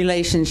 the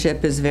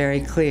relationship is very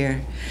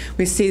clear.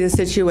 We see the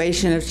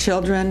situation of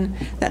children.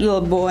 That little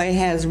boy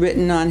has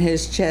written on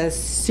his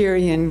chest,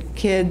 "Syrian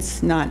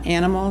kids, not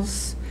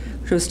animals,"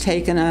 which was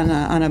taken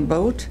on a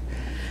boat.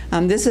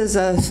 This is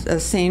a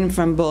scene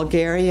from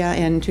Bulgaria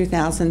in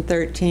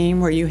 2013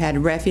 where you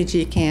had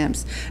refugee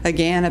camps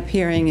again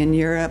appearing in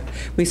Europe.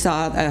 We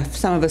saw,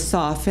 some of us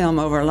saw a film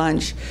over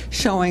lunch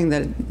showing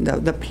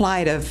the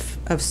plight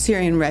of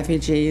Syrian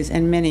refugees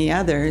and many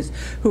others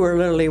who are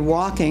literally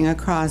walking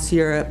across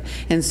Europe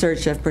in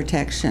search of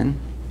protection.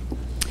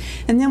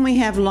 And then we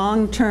have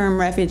long-term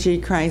refugee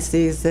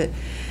crises that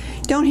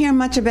don't hear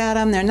much about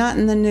them. They're not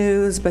in the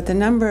news, but the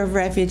number of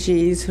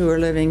refugees who are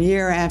living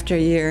year after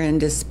year in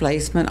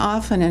displacement,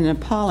 often in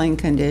appalling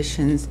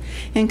conditions,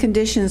 in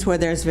conditions where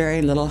there's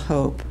very little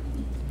hope.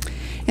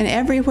 And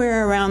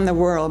everywhere around the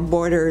world,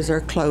 borders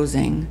are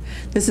closing.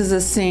 This is a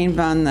scene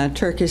on the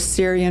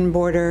Turkish-Syrian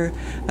border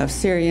of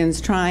Syrians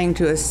trying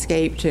to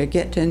escape to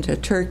get into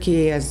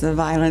Turkey as the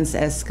violence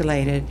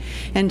escalated.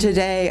 And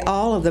today,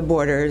 all of the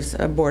borders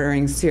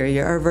bordering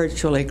Syria are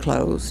virtually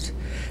closed.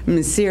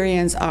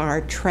 Syrians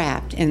are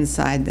trapped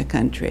inside the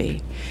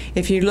country.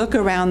 If you look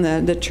around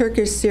the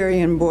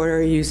Turkish-Syrian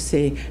border, you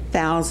see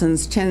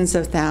thousands, tens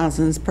of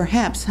thousands,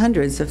 perhaps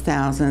hundreds of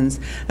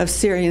thousands of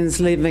Syrians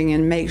living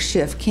in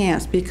makeshift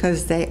camps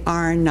because they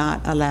are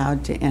not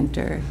allowed to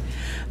enter.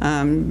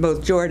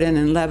 Both Jordan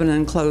and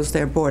Lebanon closed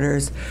their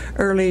borders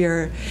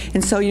earlier.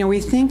 And so, we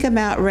think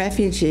about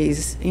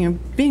refugees.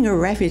 Being a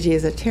refugee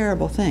is a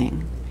terrible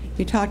thing.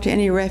 You talk to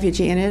any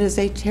refugee, and it is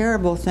a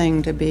terrible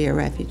thing to be a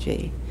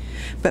refugee.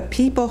 But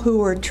people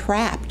who are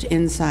trapped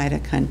inside a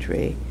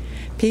country,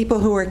 people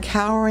who are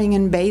cowering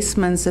in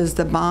basements as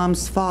the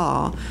bombs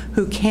fall,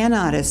 who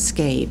cannot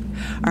escape,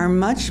 are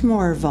much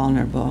more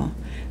vulnerable,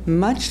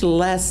 much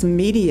less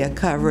media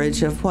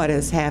coverage of what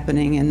is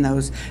happening in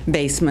those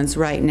basements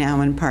right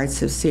now in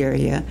parts of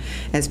Syria,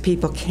 as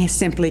people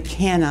simply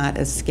cannot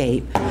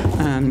escape.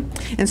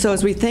 And so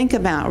as we think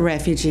about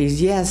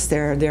refugees, yes,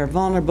 they're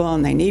vulnerable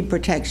and they need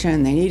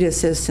protection, they need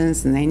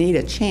assistance, and they need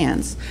a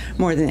chance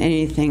more than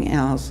anything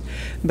else.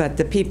 But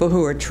the people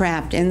who are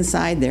trapped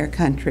inside their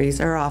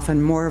countries are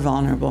often more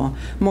vulnerable,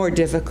 more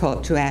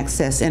difficult to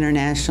access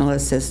international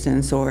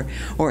assistance or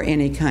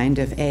any kind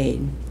of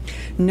aid.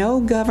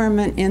 No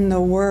government in the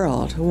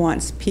world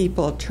wants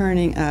people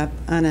turning up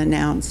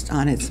unannounced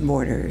on its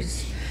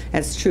borders.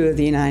 That's true of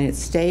the United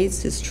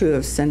States, it's true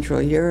of Central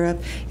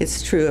Europe,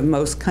 it's true of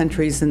most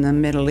countries in the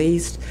Middle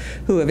East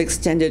who have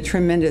extended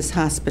tremendous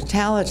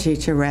hospitality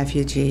to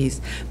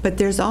refugees. But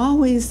there's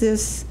always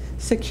this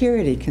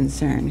security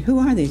concern. Who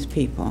are these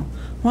people?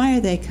 Why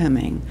are they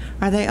coming?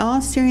 Are they all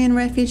Syrian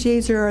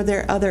refugees, or are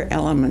there other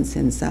elements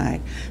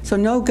inside? So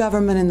no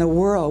government in the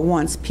world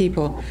wants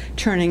people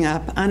turning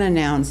up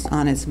unannounced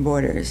on its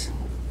borders.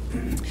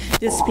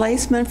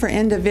 Displacement for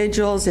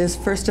individuals is,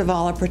 first of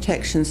all, a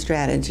protection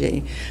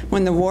strategy.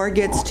 When the war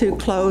gets too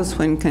close,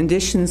 when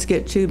conditions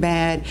get too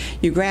bad,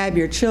 you grab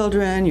your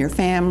children, your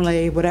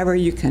family, whatever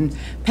you can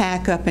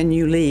pack up, and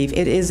you leave.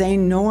 It is a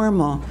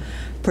normal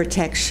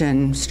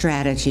protection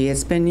strategy.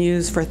 It's been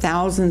used for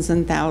thousands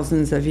and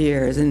thousands of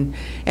years in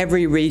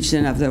every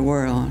region of the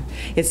world.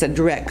 It's a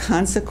direct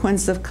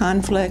consequence of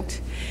conflict,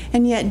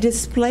 and yet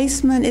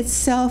displacement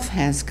itself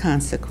has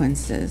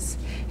consequences.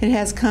 It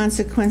has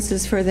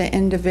consequences for the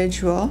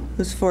individual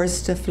who's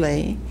forced to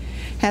flee,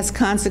 has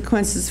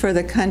consequences for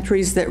the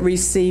countries that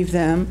receive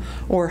them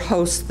or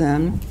host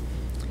them.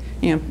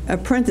 You know, a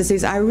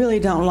parenthesis, I really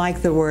don't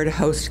like the word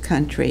host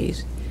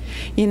countries.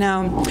 You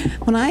know,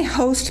 when I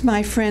host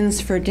my friends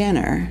for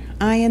dinner,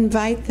 I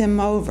invite them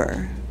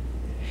over,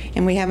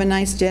 and we have a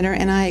nice dinner,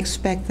 and I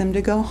expect them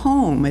to go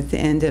home at the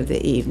end of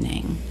the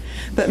evening.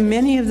 But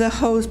many of the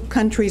host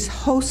countries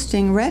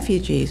hosting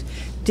refugees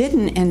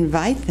didn't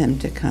invite them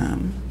to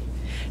come,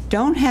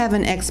 don't have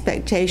an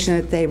expectation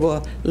that they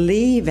will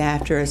leave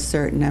after a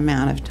certain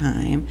amount of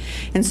time.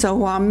 And so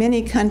while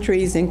many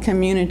countries and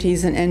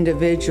communities and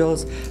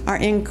individuals are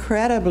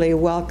incredibly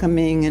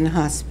welcoming and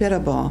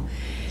hospitable,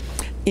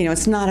 you know,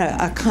 it's not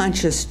a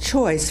conscious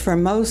choice for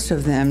most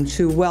of them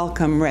to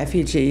welcome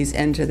refugees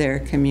into their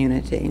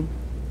community.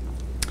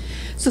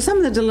 So some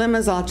of the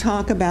dilemmas I'll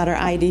talk about are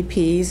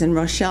IDPs, and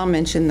Rochelle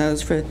mentioned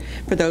those for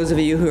those of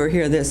you who are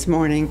here this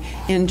morning,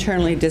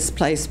 internally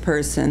displaced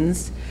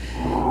persons.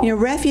 You know,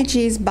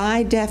 refugees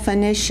by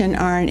definition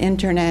are an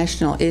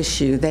international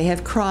issue. They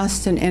have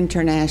crossed an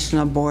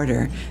international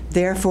border.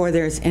 Therefore,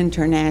 there's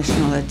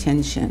international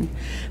attention.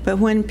 But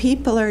when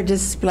people are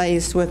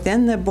displaced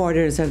within the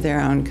borders of their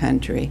own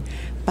country,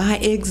 by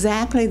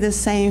exactly the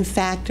same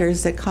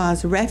factors that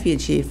cause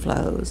refugee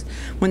flows,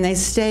 when they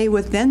stay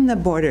within the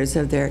borders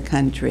of their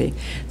country,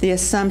 the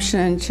assumption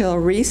until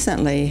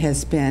recently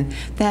has been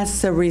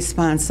that's the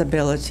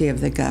responsibility of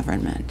the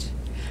government.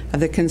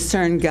 The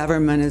concerned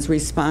government is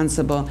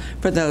responsible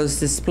for those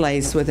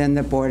displaced within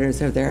the borders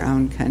of their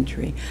own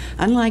country.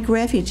 Unlike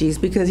refugees,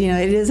 because you know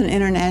it is an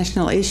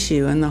international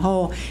issue, and the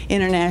whole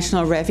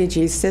international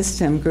refugee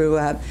system grew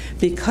up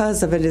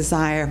because of a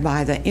desire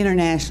by the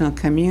international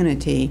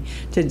community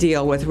to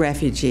deal with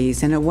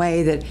refugees in a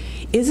way that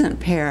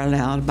isn't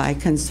paralleled by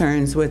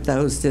concerns with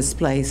those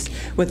displaced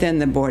within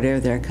the border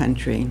of their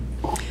country.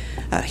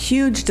 A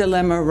huge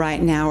dilemma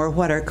right now are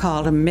what are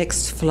called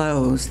mixed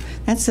flows.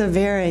 That's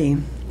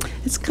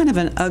it's kind of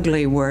an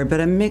ugly word,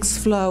 but a mixed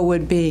flow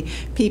would be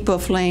people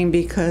fleeing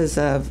because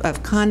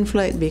of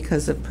conflict,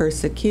 because of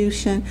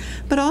persecution,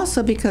 but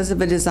also because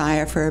of a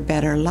desire for a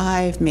better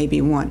life,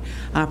 maybe want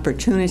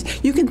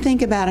opportunities. You can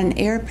think about an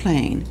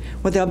airplane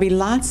where there'll be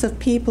lots of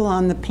people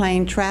on the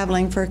plane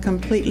traveling for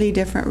completely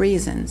different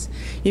reasons.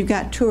 You've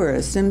got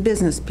tourists and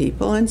business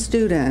people and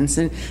students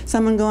and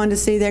someone going to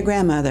see their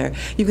grandmother.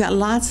 You've got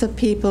lots of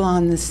people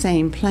on the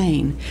same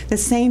plane. The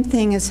same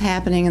thing is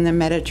happening in the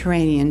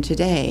Mediterranean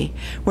today,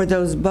 where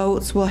those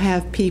boats will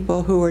have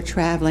people who are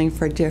traveling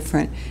for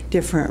different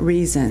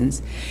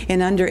reasons.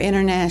 And under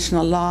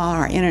international law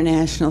or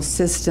international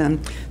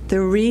system,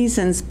 the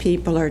reasons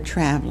people are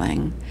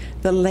traveling,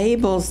 the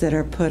labels that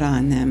are put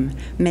on them,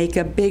 make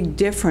a big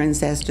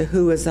difference as to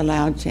who is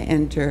allowed to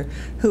enter,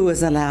 who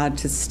is allowed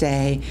to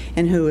stay,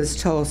 and who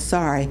is told,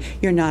 sorry,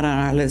 you're not on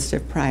our list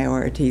of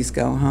priorities,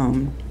 go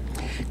home.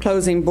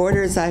 Closing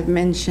borders, I've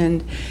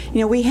mentioned.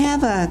 You know, we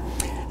have a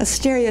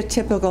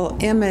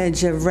stereotypical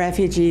image of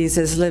refugees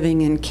as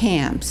living in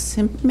camps.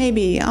 And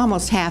maybe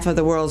almost half of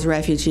the world's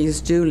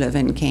refugees do live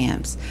in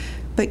camps.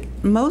 But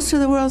most of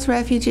the world's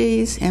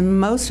refugees and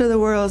most of the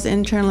world's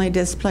internally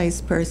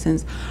displaced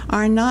persons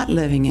are not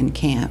living in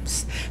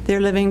camps. They're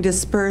living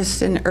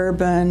dispersed in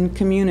urban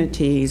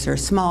communities or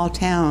small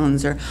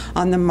towns or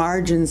on the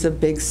margins of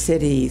big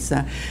cities.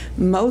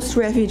 Most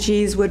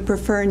refugees would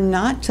prefer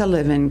not to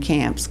live in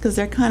camps because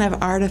they're kind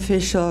of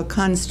artificial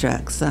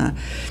constructs.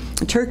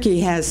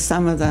 Turkey has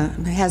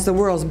the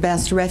world's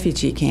best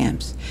refugee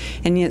camps,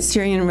 and yet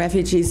Syrian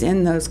refugees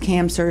in those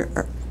camps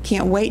are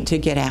can't wait to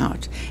get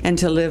out and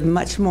to live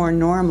much more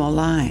normal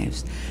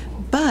lives.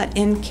 But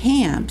in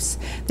camps,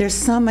 there's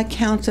some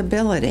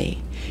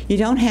accountability. You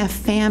don't have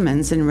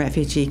famines in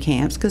refugee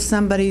camps because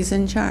somebody's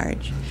in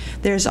charge.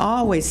 There's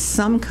always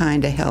some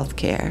kind of health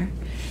care.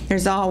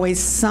 There's always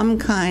some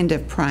kind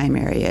of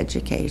primary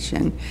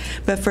education.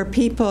 But for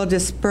people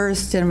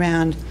dispersed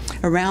around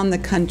the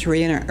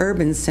country in our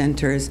urban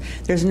centers,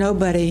 there's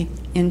nobody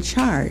in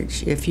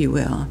charge, if you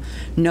will.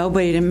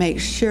 Nobody to make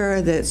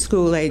sure that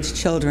school-age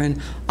children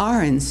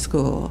are in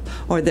school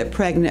or that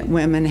pregnant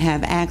women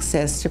have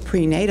access to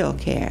prenatal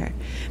care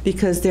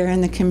because they're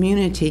in the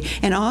community.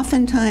 And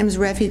oftentimes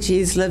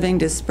refugees living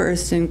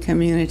dispersed in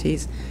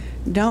communities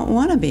don't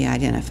want to be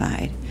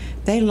identified.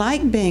 They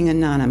like being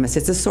anonymous.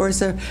 It's a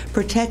source of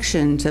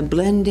protection to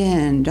blend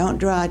in, don't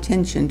draw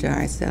attention to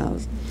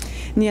ourselves.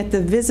 And yet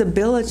the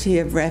visibility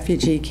of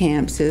refugee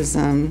camps is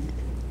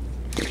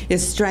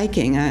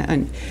striking.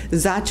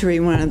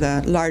 Zatari, one of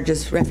the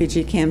largest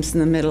refugee camps in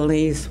the Middle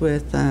East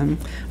with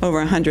over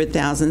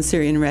 100,000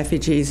 Syrian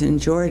refugees in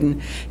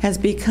Jordan, has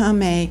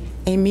become a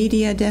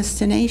media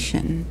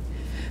destination.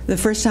 The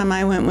first time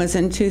I went was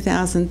in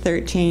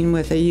 2013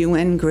 with a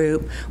UN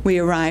group. We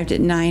arrived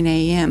at 9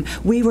 a.m.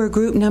 We were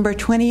group number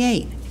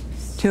 28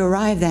 to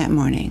arrive that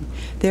morning.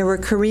 There were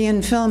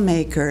Korean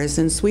filmmakers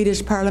and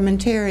Swedish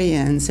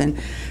parliamentarians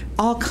and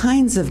all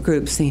kinds of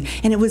groups seen.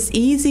 And it was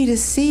easy to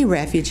see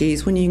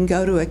refugees when you can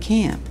go to a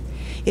camp.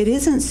 It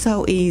isn't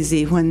so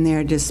easy when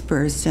they're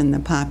dispersed in the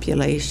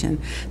population.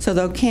 So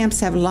though camps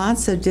have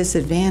lots of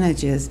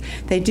disadvantages,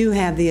 they do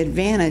have the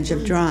advantage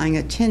of drawing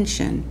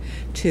attention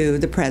to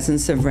the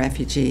presence of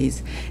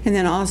refugees. And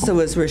then also,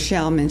 as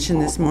Rochelle mentioned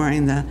this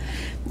morning, the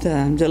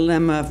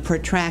dilemma of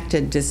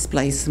protracted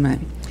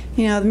displacement.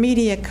 You know, the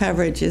media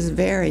coverage is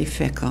very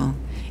fickle.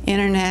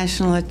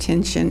 International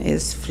attention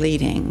is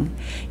fleeting.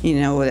 You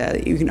know,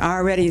 you can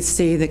already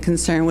see the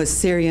concern with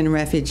Syrian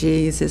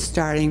refugees is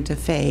starting to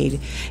fade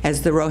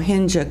as the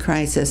Rohingya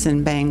crisis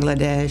in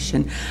Bangladesh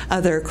and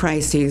other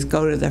crises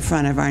go to the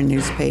front of our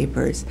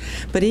newspapers.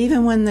 But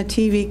even when the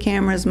TV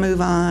cameras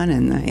move on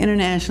and the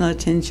international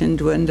attention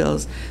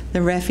dwindles,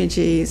 the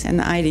refugees and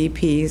the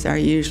IDPs are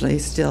usually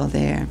still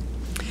there.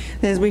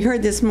 As we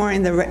heard this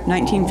morning, the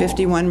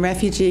 1951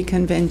 Refugee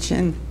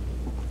Convention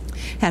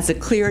has a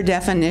clear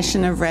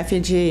definition of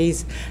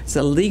refugees. It's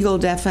a legal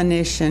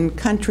definition.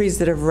 Countries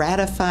that have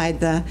ratified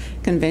the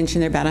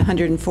convention, there are about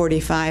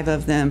 145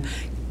 of them,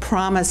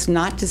 promise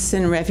not to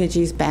send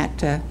refugees back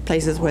to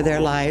places where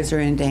their lives are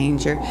in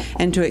danger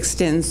and to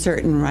extend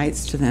certain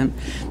rights to them.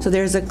 So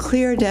there's a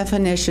clear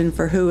definition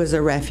for who is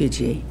a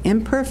refugee.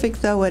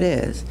 Imperfect though it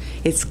is,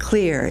 it's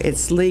clear,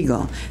 it's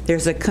legal.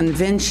 There's a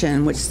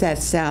convention which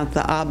sets out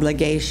the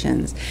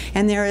obligations.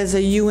 And there is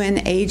a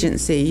UN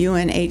agency,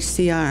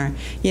 UNHCR,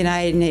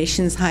 United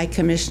Nations High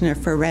Commissioner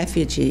for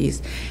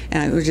Refugees,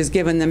 which is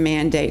given the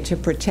mandate to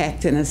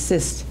protect and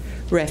assist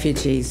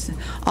refugees.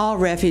 All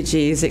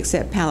refugees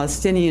except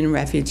Palestinian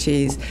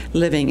refugees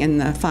living in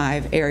the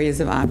 5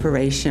 areas of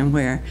operation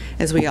where,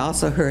 as we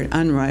also heard,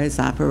 UNRWA is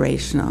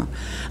operational.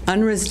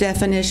 UNRWA's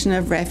definition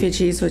of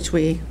refugees, which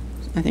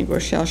I think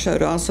Rochelle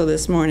showed also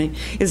this morning,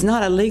 is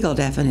not a legal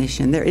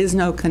definition. There is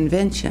no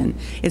convention.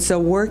 It's a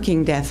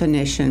working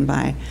definition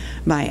by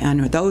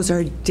UNRWA. Those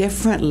are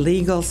different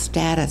legal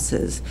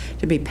statuses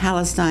to be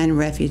Palestine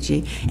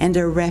refugee and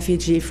a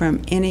refugee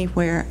from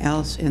anywhere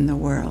else in the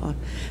world.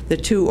 The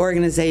two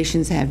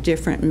organizations have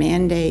different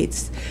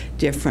mandates,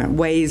 different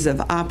ways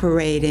of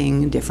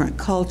operating, different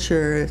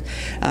cultures.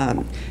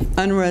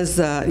 UNRWA's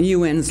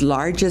UN's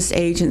largest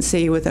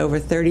agency with over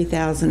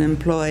 30,000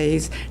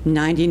 employees,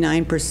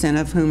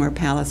 99% of whom are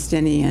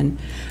Palestinian.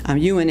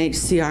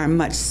 UNHCR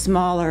much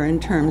smaller in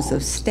terms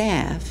of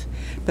staff,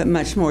 but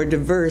much more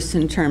diverse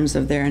in terms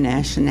of their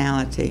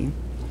nationality.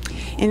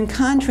 In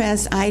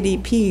contrast,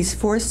 IDPs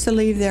forced to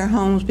leave their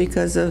homes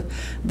because of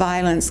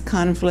violence,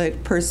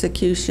 conflict,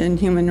 persecution,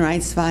 human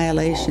rights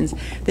violations.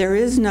 There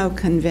is no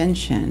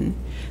convention.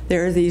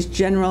 There are these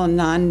general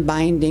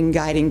non-binding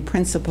guiding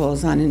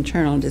principles on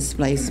internal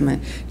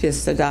displacement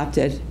just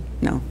adopted.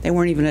 No, they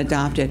weren't even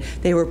adopted.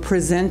 They were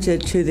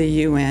presented to the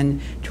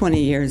UN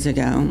 20 years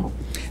ago.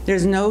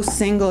 There's no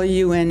single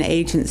UN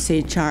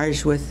agency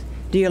charged with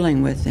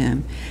dealing with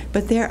them.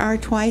 But there are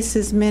twice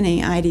as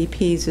many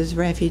IDPs as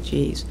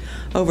refugees.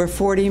 Over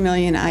 40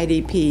 million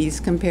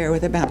IDPs compare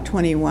with about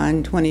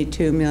 21,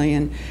 22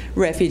 million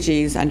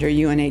refugees under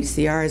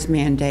UNHCR's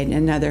mandate and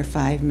another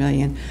 5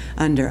 million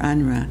under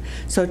UNRWA.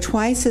 So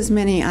twice as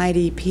many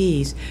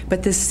IDPs,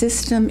 but the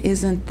system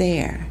isn't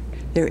there.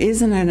 There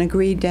isn't an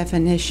agreed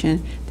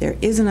definition, there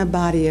isn't a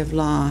body of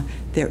law,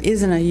 there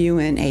isn't a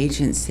UN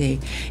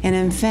agency. And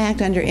in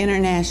fact, under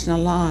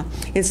international law,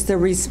 it's the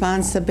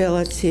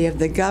responsibility of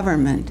the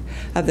government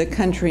of the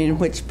country in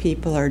which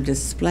people are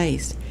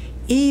displaced,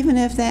 even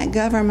if that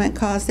government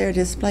caused their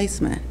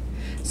displacement.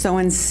 So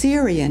in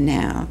Syria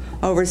now,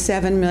 over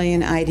 7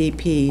 million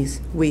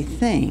IDPs, we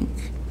think.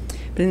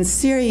 But in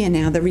Syria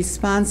now, the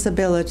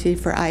responsibility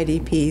for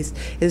IDPs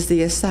is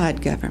the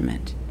Assad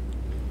government,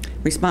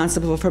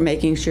 responsible for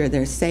making sure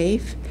they're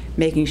safe,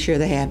 making sure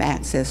they have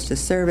access to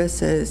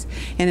services.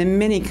 And in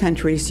many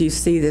countries, you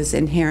see this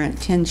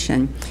inherent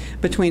tension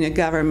between a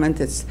government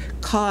that's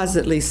caused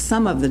at least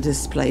some of the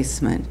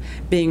displacement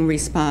being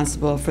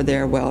responsible for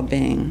their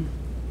well-being.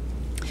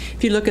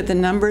 If you look at the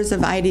numbers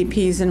of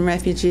IDPs and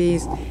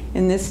refugees,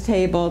 in this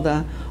table,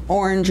 the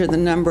orange are the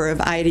number of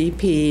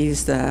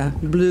IDPs, the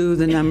blue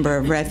the number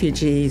of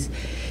refugees.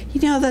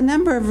 You know, the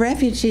number of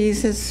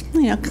refugees has,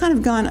 kind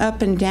of gone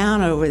up and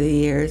down over the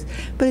years,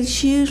 but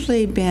it's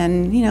usually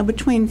been,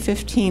 between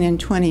 15 and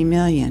 20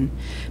 million.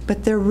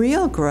 But the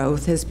real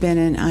growth has been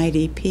in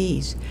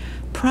IDPs,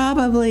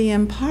 probably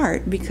in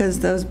part because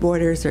those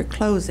borders are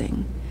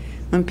closing.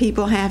 When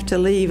people have to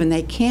leave and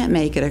they can't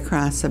make it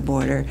across the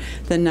border,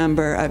 the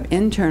number of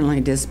internally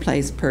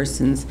displaced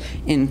persons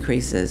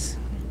increases.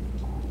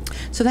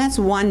 So that's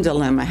one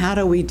dilemma. How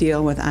do we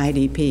deal with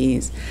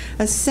IDPs?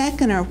 A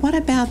second are, what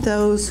about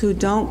those who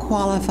don't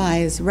qualify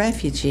as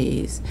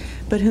refugees,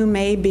 but who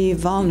may be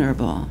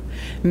vulnerable?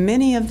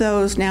 Many of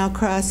those now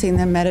crossing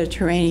the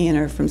Mediterranean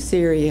are from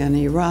Syria and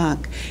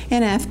Iraq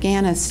and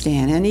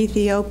Afghanistan and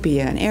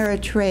Ethiopia and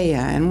Eritrea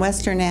and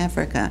Western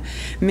Africa.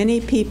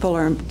 Many people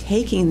are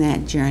taking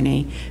that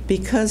journey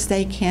because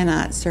they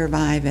cannot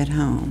survive at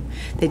home.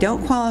 They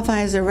don't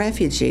qualify as a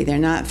refugee. They're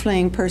not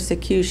fleeing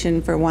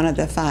persecution for one of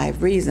the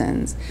 5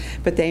 reasons,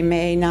 but they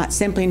may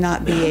simply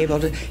not be able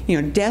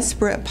to,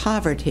 desperate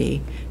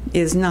poverty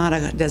does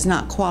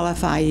not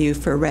qualify you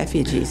for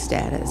refugee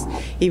status,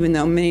 even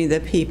though many of the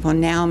people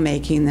now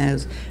making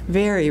those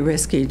very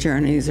risky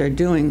journeys are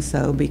doing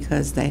so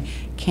because they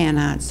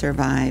cannot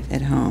survive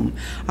at home.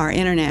 Our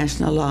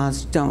international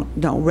laws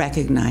don't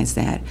recognize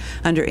that.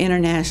 Under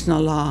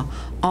international law,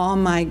 all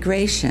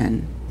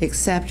migration,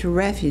 except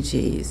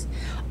refugees,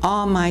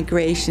 all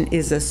migration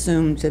is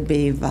assumed to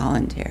be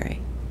voluntary.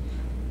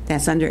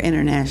 That's under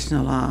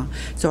international law.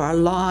 So our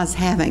laws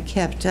haven't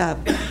kept up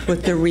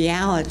with the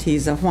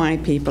realities of why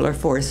people are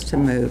forced to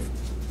move.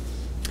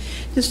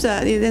 Just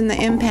then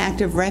the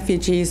impact of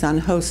refugees on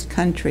host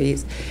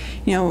countries.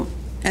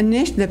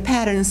 The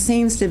pattern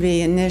seems to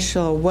be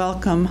initial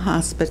welcome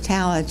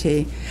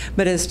hospitality,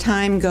 but as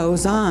time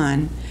goes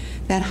on,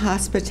 that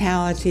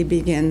hospitality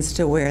begins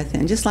to wear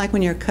thin. Just like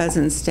when your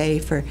cousins stay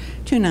for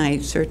 2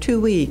 nights or 2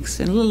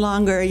 weeks and a little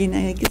longer,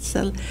 it gets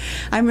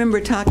I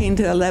remember talking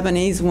to a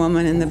Lebanese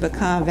woman in the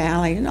Bekaa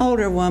Valley, an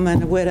older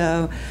woman, a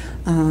widow,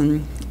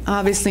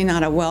 obviously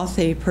not a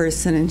wealthy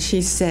person, and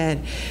she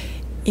said,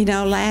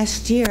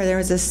 last year there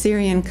was a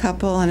Syrian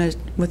couple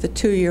with a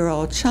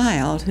 2-year-old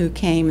child who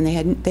came, and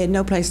they had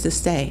no place to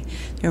stay.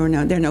 There are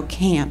no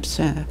camps,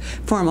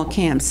 formal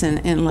camps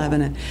in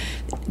Lebanon.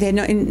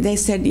 They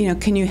said,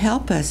 can you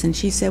help us? And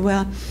she said,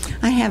 well,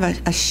 I have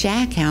a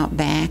shack out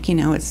back.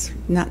 It's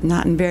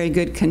not in very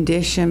good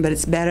condition, but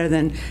it's better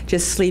than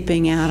just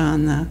sleeping out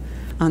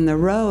on the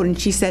road. And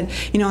she said,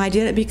 I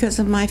did it because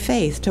of my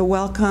faith, to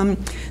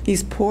welcome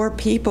these poor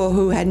people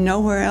who had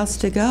nowhere else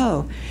to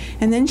go.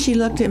 And then she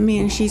looked at me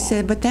and she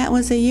said, but that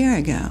was a year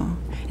ago.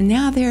 And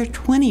now there are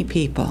 20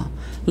 people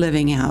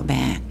living out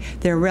back.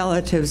 They're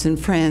relatives and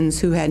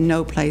friends who had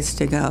no place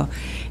to go.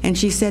 And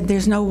she said,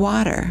 there's no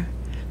water.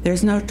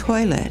 There's no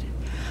toilet.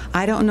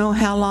 I don't know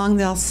how long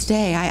they'll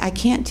stay. I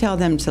can't tell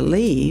them to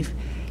leave.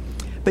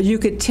 But you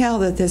could tell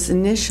that this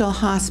initial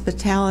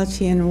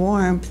hospitality and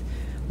warmth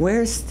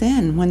wears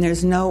thin when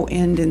there's no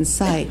end in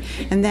sight.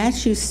 And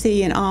that you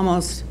see in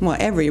almost,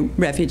 every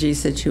refugee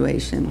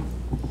situation.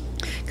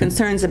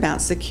 Concerns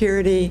about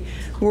security,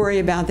 worry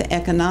about the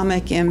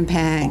economic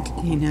impact.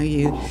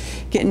 You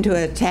get into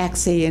a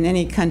taxi in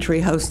any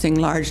country hosting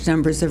large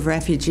numbers of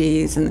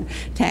refugees, and the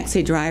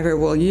taxi driver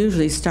will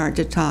usually start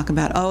to talk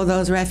about,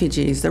 those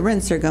refugees, the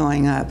rents are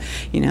going up.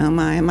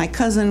 My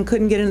cousin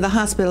couldn't get into the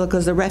hospital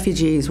because the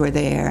refugees were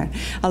there.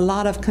 A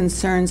lot of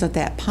concerns at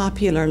that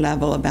popular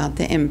level about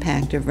the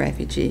impact of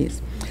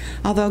refugees.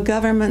 Although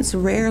governments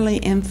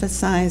rarely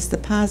emphasize the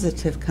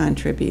positive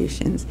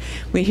contributions.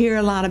 We hear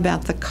a lot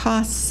about the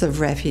costs of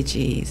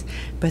refugees,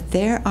 but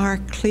there are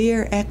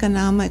clear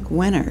economic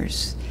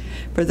winners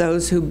for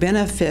those who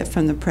benefit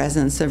from the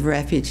presence of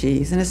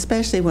refugees, and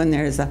especially when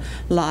there's a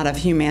lot of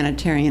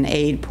humanitarian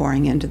aid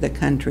pouring into the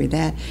country.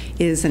 That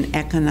is an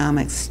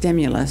economic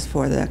stimulus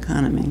for the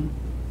economy.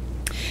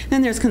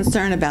 Then there's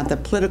concern about the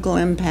political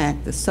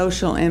impact, the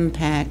social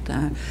impact,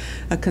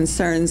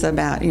 concerns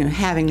about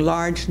having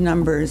large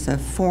numbers of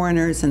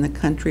foreigners in the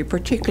country,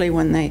 particularly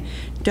when they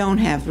don't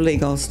have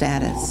legal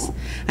status.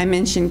 I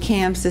mentioned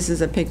camps. This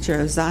is a picture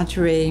of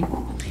Zatari.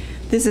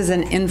 This is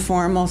an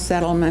informal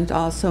settlement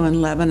also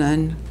in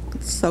Lebanon,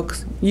 so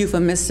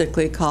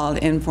euphemistically called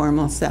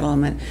informal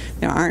settlement.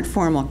 There aren't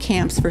formal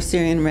camps for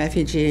Syrian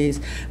refugees.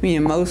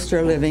 Most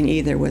are living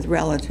either with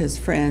relatives,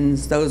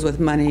 friends, those with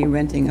money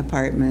renting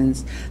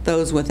apartments,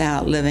 those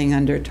without living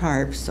under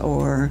tarps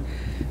or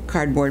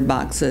cardboard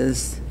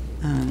boxes.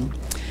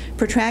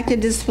 Protracted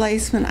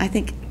displacement, I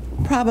think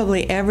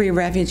probably every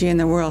refugee in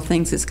the world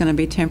thinks it's going to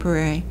be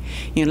temporary.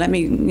 Let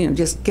me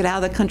just get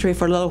out of the country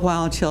for a little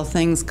while until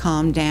things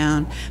calm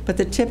down. But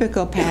the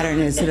typical pattern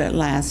is that it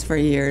lasts for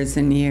years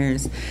and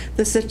years.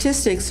 The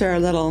statistics are a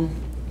little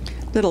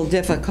little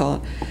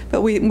difficult,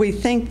 but we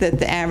think that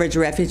the average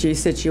refugee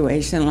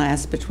situation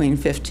lasts between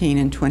 15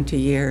 and 20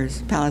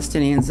 years.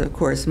 Palestinians, of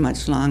course,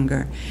 much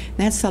longer.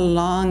 That's a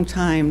long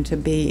time to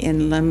be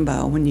in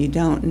limbo when you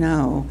don't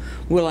know,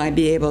 will I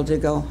be able to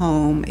go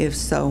home? If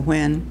so,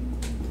 when?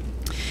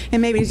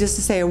 And maybe just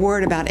to say a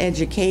word about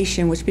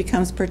education, which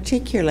becomes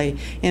particularly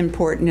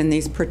important in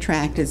these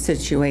protracted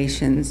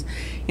situations.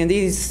 And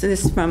this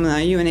is from the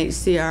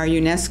UNHCR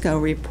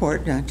UNESCO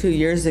report 2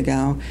 years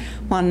ago.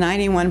 While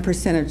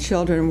 91% of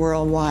children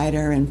worldwide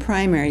are in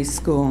primary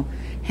school,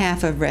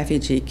 half of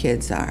refugee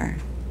kids are.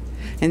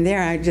 And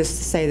there, I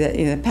just say that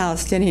the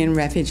Palestinian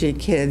refugee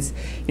kids,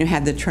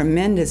 have the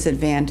tremendous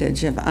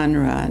advantage of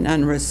UNRWA and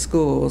UNRWA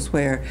schools,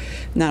 where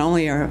not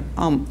only are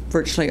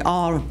virtually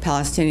all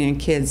Palestinian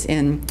kids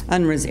in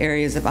UNRWA's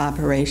areas of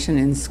operation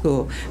in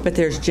school, but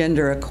there's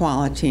gender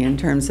equality in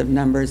terms of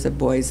numbers of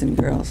boys and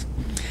girls.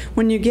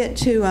 When you get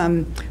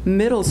to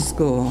middle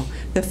school,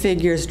 the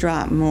figures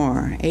drop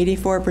more.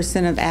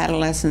 84% of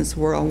adolescents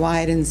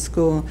worldwide in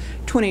school,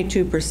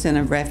 22%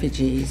 of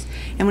refugees.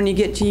 And when you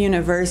get to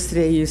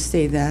university, you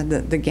see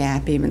the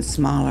gap even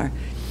smaller.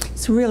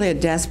 It's really a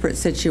desperate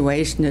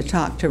situation to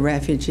talk to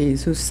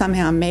refugees who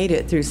somehow made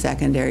it through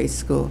secondary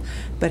school,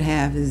 but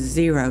have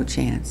zero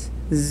chance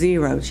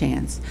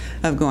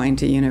of going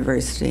to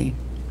university.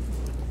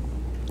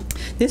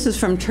 This is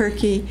from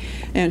Turkey,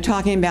 and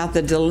talking about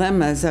the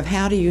dilemmas of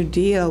how do you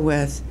deal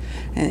with,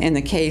 in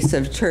the case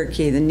of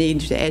Turkey, the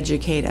need to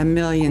educate 1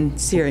 million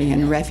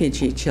Syrian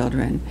refugee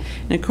children.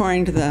 And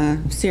according to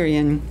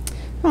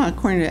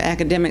according to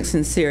academics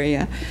in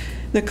Syria,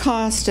 the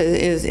cost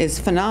is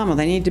phenomenal.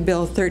 They need to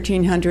build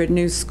 1,300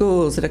 new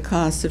schools at a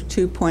cost of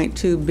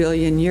 2.2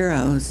 billion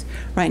euros.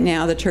 Right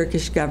now, the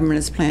Turkish government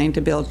is planning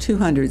to build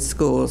 200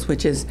 schools,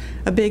 which is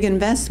a big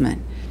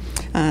investment.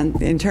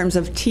 In terms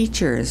of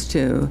teachers,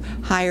 to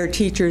hire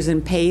teachers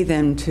and pay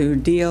them to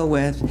deal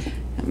with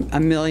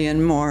 1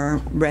 million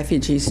more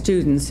refugee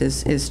students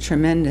is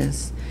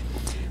tremendous.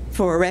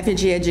 For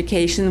refugee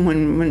education,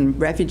 when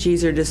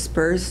refugees are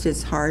dispersed,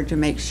 it's hard to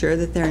make sure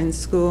that they're in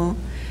school.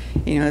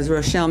 As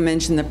Rochelle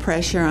mentioned, the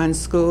pressure on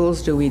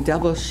schools, do we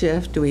double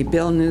shift? Do we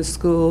build new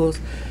schools?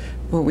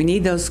 Well, we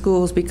need those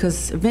schools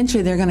because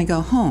eventually they're going to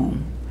go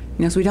home.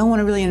 So we don't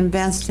want to really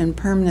invest in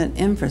permanent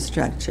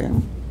infrastructure.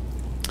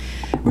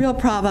 Real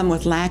problem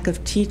with lack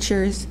of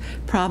teachers,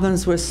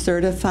 problems with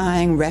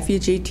certifying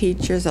refugee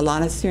teachers. A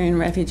lot of Syrian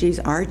refugees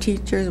are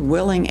teachers,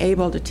 willing,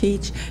 able to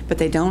teach, but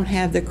they don't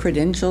have the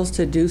credentials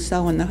to do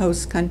so in the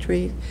host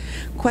country.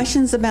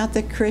 Questions about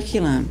the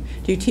curriculum.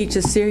 Do you teach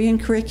a Syrian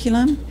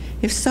curriculum?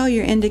 If so,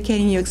 you're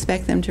indicating you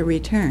expect them to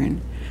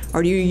return.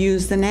 Or do you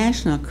use the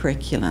national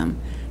curriculum?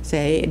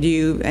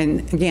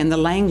 And again, the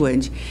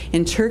language.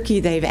 In Turkey,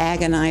 they've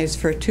agonized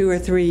for 2 or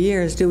 3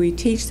 years. Do we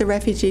teach the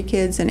refugee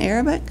kids in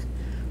Arabic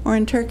or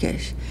in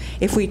Turkish?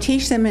 If we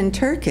teach them in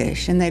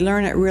Turkish and they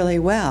learn it really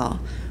well,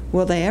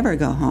 will they ever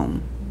go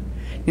home?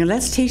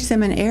 Let's teach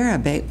them in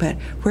Arabic, but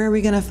where are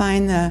we going to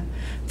find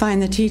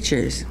the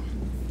teachers?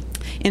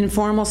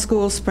 Informal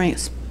schools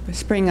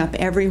spring up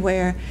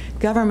everywhere.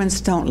 Governments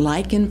don't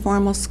like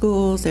informal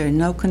schools. There's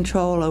no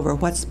control over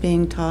what's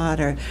being taught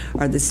or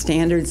the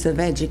standards of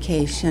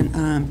education.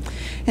 And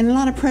a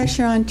lot of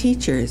pressure on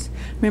teachers.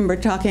 I remember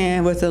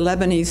talking with a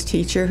Lebanese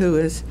teacher who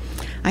was,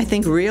 I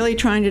think, really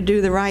trying to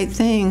do the right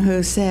thing,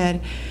 who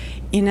said,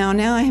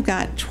 now I've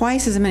got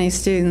twice as many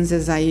students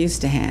as I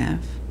used to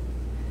have.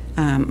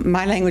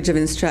 My language of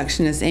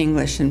instruction is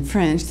English and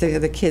French.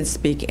 The kids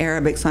speak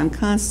Arabic, so I'm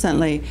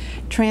constantly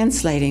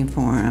translating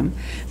for them.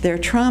 They're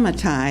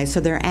traumatized, so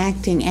they're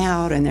acting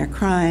out and they're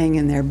crying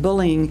and they're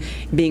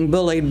being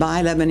bullied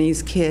by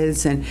Lebanese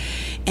kids,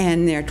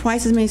 and there are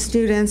twice as many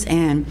students.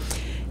 And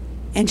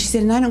she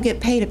said, and I don't get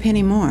paid a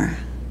penny more.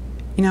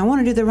 I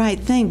want to do the right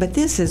thing, but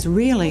this is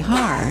really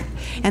hard.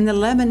 And the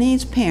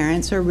Lebanese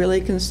parents are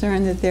really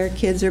concerned that their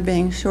kids are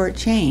being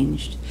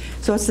shortchanged.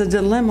 So it's a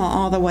dilemma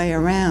all the way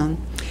around.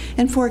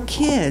 And for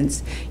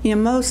kids,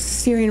 most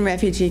Syrian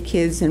refugee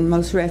kids and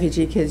most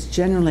refugee kids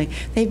generally,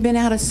 they've been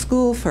out of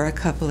school for a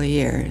couple of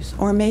years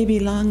or maybe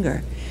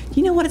longer. Do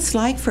you know what it's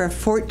like for a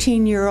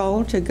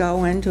 14-year-old to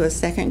go into a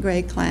second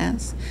grade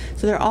class?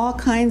 So there are all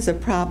kinds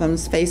of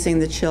problems facing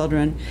the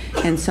children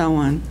and so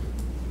on.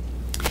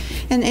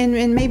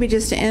 And maybe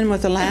just to end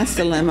with the last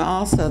dilemma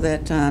also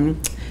that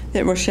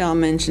Rochelle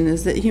mentioned,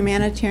 is that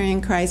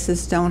humanitarian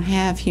crises don't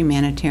have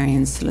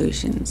humanitarian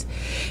solutions.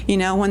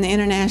 When the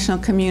international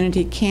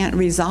community can't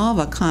resolve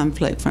a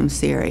conflict from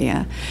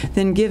Syria,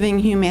 then giving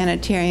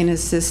humanitarian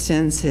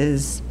assistance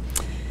is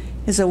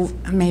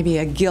maybe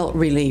a guilt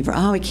reliever.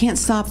 Oh, we can't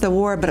stop the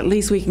war, but at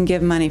least we can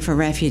give money for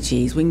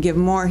refugees. We can give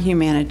more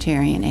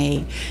humanitarian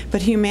aid.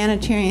 But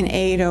humanitarian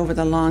aid over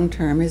the long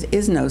term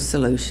is no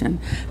solution.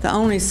 The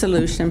only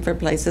solution for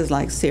places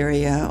like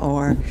Syria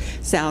or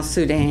South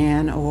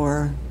Sudan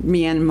or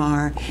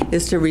Myanmar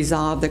is to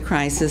resolve the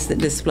crisis that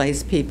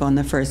displaced people in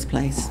the first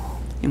place.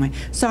 Anyway,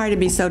 sorry to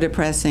be so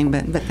depressing,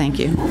 but thank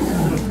you.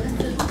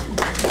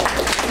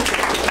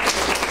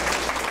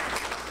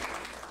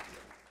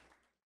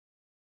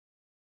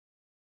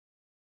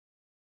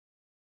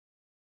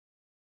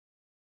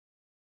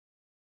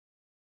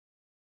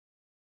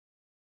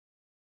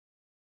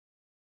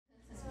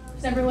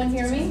 Can everyone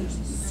hear me?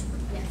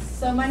 Yes.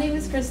 So my name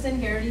is Kristin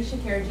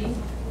Sekerci.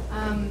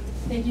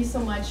 Thank you so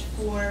much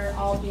for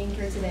all being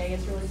here today.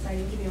 It's really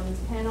exciting to be on this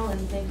panel, and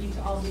thank you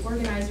to all the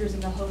organizers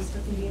and the hosts for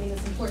convening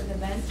this important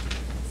event.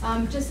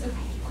 Just a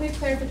quick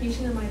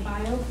clarification in my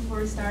bio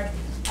before we start.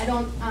 I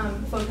don't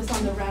focus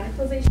on the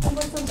radicalization of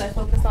Muslims. I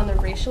focus on the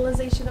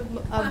racialization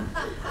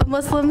of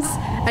Muslims.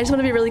 I just want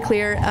to be really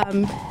clear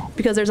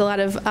because there's a lot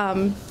of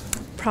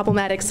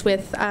problematics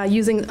with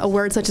using a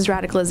word such as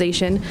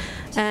radicalization.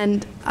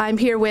 And I'm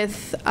here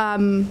with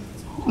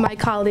my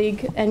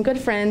colleague and good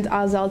friend,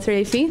 Azza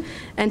Al-Tiraifi,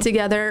 and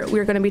together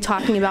we're going to be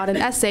talking about an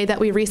essay that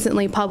we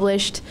recently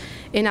published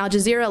in Al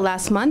Jazeera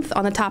last month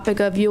on the topic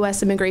of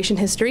U.S. immigration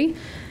history,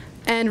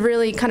 and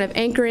really kind of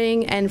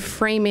anchoring and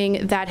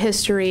framing that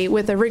history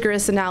with a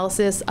rigorous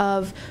analysis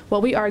of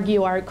what we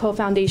argue are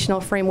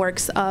co-foundational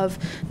frameworks of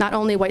not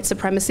only white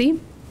supremacy,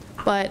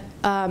 but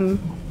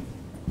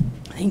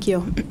thank you,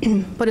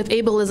 but of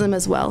ableism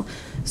as well.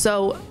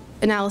 So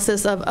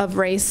analysis of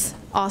race,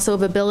 also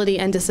of ability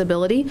and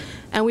disability.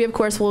 And we, of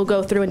course, will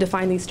go through and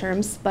define these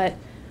terms. But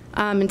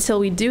until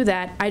we do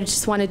that, I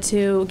just wanted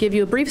to give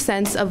you a brief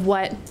sense of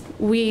what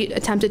we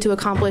attempted to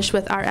accomplish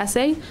with our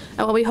essay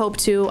and what we hope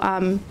to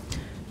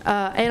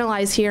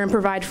analyze here and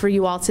provide for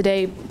you all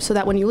today, so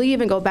that when you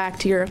leave and go back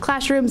to your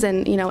classrooms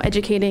and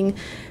educating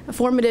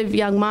formative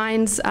young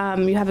minds,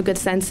 you have a good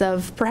sense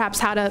of perhaps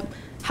how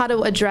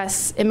to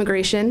address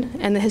immigration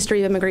and the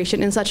history of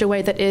immigration in such a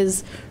way that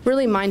is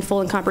really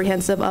mindful and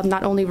comprehensive of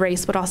not only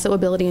race but also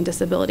ability and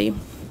disability.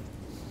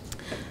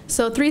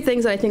 So 3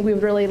 things that I think we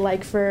would really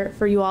like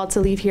for you all to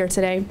leave here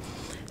today.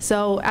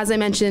 So as I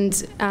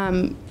mentioned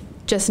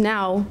just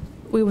now,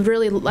 we would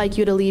really like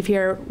you to leave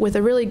here with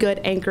a really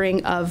good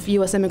anchoring of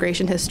U.S.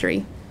 immigration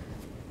history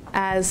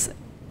as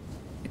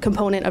a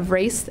component of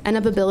race and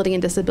of ability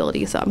and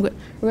disability. So we're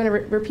going to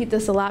repeat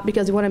this a lot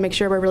because we want to make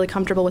sure we're really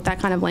comfortable with that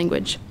kind of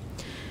language.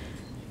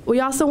 We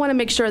also want to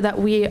make sure that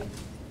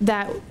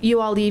you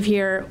all leave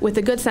here with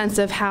a good sense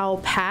of how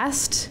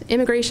past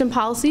immigration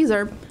policies,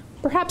 or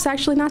perhaps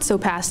actually not so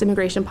past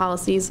immigration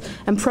policies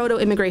and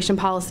proto-immigration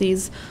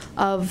policies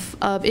of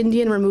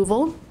Indian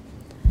removal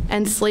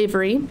and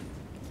slavery,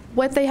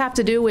 what they have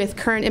to do with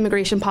current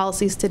immigration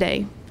policies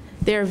today.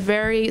 They're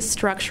very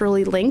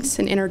structurally linked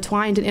and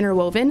intertwined and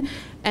interwoven,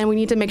 and we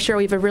need to make sure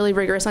we have a really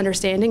rigorous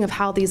understanding of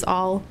how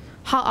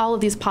all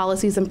of these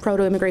policies and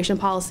proto-immigration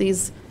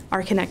policies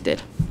are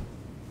connected.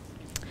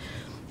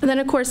 And then,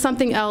 of course,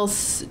 something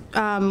else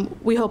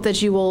we hope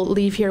that you will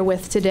leave here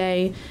with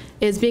today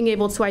is being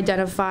able to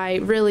identify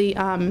really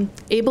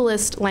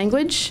ableist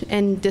language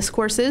and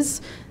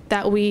discourses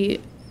that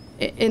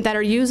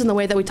are used in the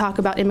way that we talk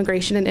about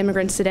immigration and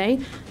immigrants today.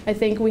 I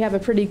think we have a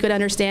pretty good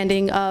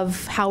understanding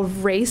of how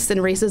race and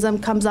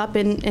racism comes up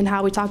in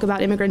how we talk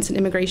about immigrants and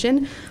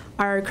immigration.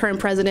 Our current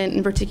president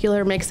in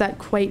particular makes that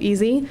quite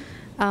easy.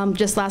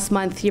 Just last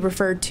month, he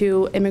referred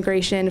to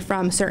immigration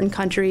from certain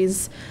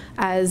countries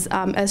as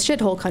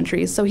shithole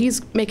countries. So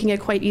he's making it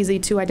quite easy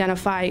to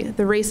identify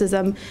the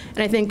racism. And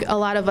I think a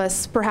lot of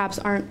us perhaps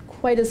aren't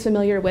quite as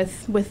familiar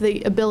with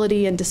the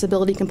ability and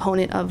disability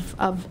component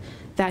of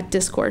that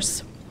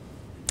discourse.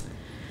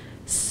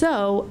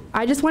 So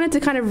I just wanted to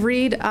kind of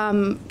read,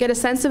 get a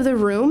sense of the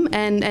room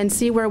and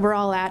see where we're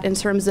all at in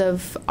terms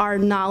of our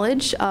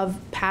knowledge of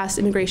past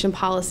immigration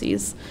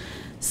policies.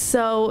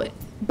 So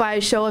by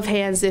show of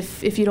hands,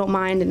 if you don't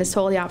mind, and it's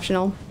totally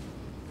optional.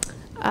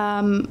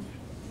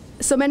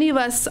 So many of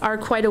us are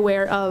quite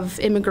aware of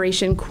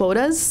immigration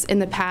quotas in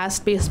the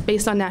past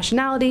based on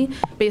nationality,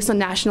 based on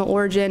national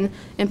origin.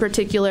 In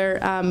particular,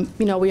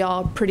 we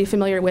all are pretty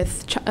familiar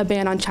with a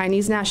ban on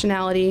Chinese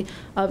nationality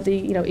of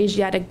the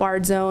Asiatic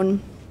barred zone.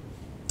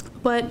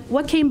 But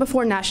what came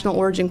before national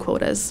origin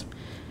quotas?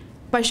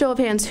 By show of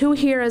hands, who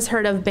here has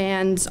heard of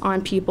bans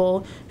on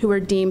people who were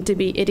deemed to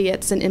be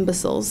idiots and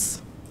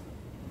imbeciles?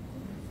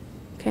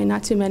 Okay,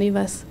 not too many of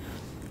us.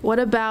 What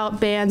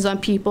about bans on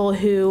people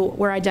who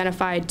were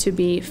identified to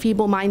be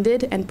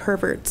feeble-minded and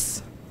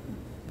perverts?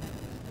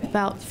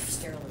 About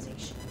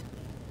sterilization.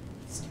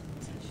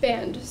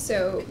 Banned,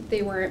 so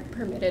they weren't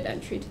permitted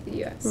entry to the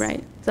U.S.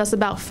 Right. So that's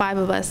about 5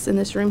 of us in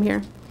this room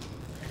here.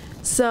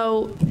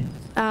 So,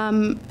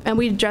 and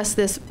we address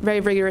this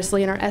very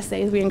rigorously in our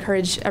essays. We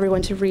encourage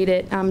everyone to read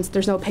it.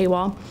 There's no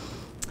paywall.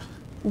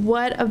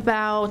 What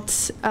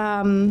about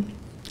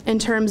in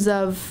terms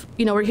of,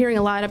 we're hearing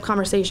a lot of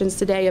conversations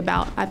today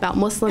about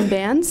Muslim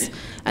bans,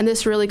 and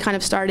this really kind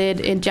of started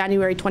in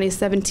January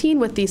 2017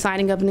 with the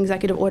signing of an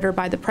executive order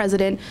by the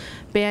president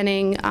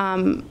banning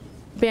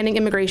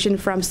immigration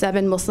from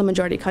 7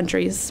 Muslim-majority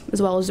countries,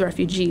 as well as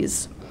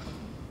refugees.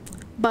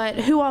 But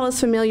who all is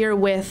familiar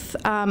with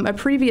a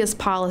previous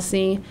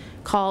policy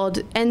called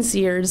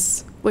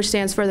NSEERS, which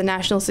stands for the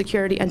National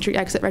Security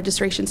Entry-Exit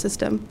Registration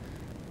System?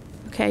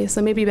 Okay,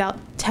 so maybe about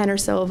 10 or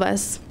so of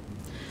us.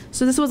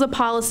 So this was a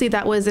policy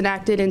that was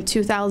enacted in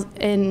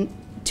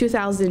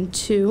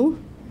 2002,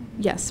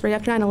 yes, right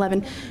after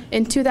 9/11,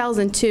 in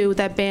 2002,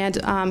 that banned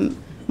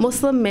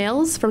Muslim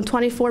males from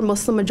 24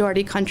 Muslim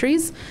majority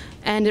countries,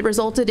 and it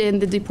resulted in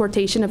the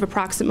deportation of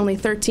approximately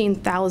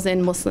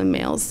 13,000 Muslim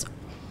males.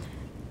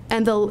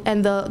 And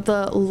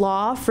the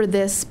law for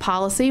this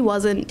policy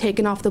wasn't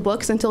taken off the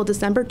books until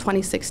December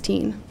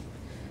 2016.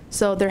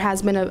 So there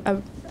has been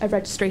a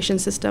registration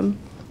system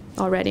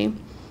already.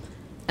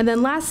 And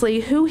then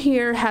lastly, who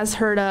here has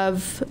heard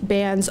of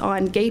bans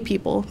on gay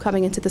people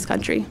coming into this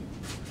country?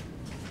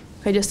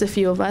 Okay, just a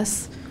few of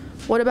us.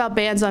 What about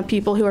bans on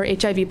people who are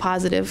HIV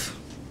positive?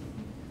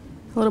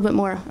 A little bit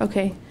more,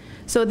 okay.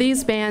 So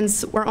these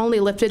bans were only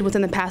lifted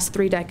within the past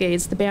 3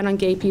 decades. The ban on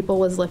gay people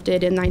was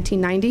lifted in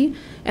 1990,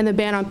 and the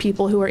ban on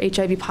people who are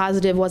HIV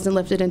positive wasn't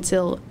lifted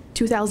until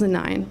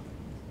 2009.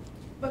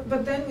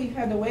 But then we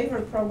had a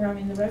waiver program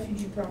in the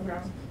refugee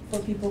program for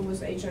people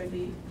with HIV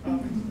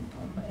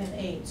and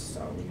AIDS,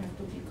 so we have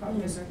to be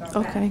cognizant of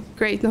that. Okay,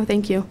 great, no,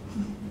 thank you.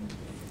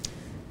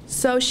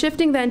 So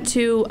shifting then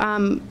to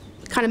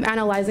kind of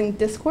analyzing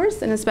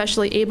discourse, and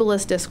especially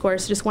ableist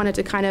discourse, just wanted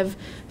to kind of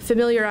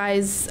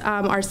familiarize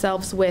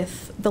ourselves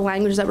with the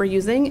language that we're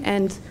using,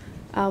 and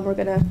we're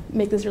gonna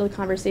make this really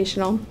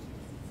conversational.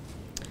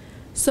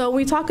 So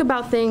we talk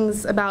about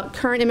things about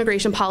current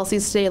immigration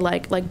policies today,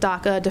 like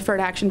DACA,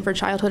 Deferred Action for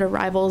Childhood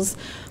Arrivals,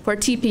 for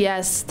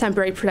TPS,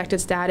 Temporary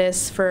Protected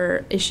Status,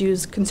 for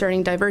issues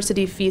concerning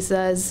diversity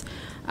visas,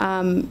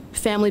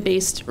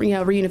 family-based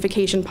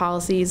reunification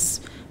policies,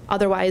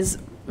 otherwise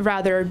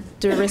rather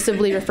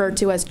derisively referred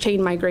to as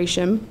chain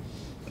migration,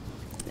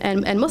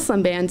 and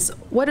Muslim bans.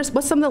 What's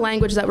some of the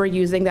language that we're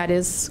using that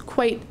is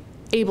quite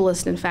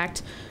ableist, in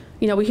fact?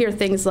 We hear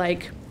things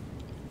like,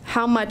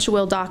 how much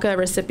will DACA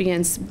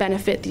recipients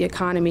benefit the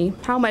economy?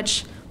 How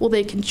much will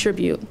they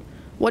contribute?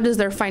 What is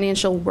their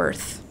financial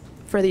worth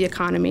for the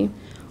economy?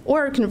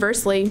 Or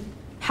conversely,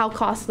 how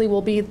costly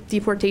will be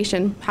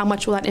deportation? How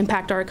much will that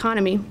impact our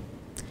economy?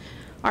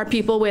 Are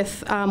people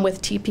with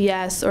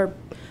TPS, or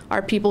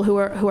are people who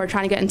are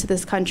trying to get into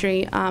this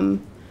country,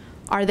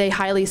 are they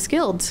highly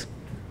skilled?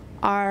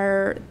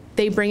 Are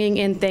they bringing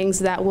in things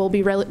that will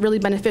be really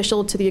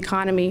beneficial to the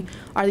economy?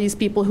 Are these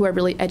people who are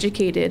really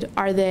educated?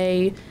 Are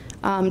they,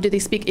 do they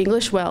speak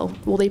English well?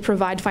 Will they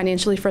provide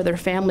financially for their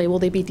family? Will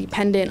they be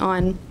dependent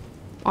on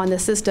the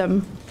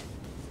system?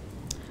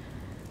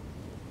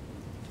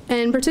 And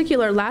in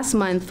particular, last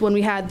month, when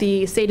we had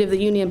the State of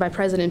the Union by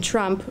President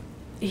Trump,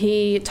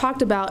 he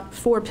talked about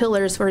 4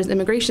 pillars for his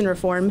immigration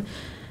reform.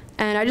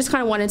 And I just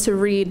kind of wanted to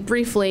read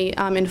briefly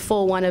in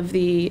full one of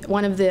the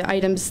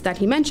items that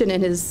he mentioned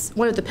in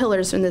one of the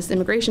pillars in this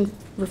immigration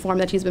reform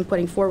that he's been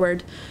putting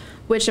forward,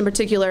 which in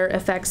particular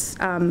affects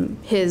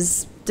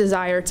his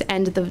desire to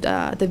end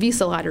the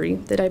visa lottery,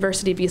 the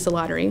diversity visa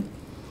lottery.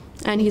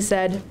 And he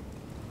said,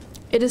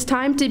 "It is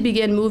time to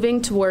begin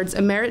moving towards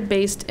a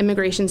merit-based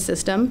immigration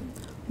system,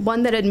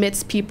 one that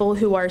admits people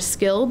who are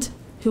skilled,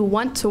 who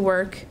want to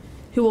work,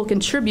 who will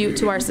contribute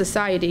to our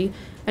society,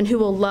 and who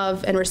will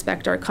love and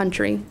respect our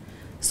country."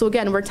 So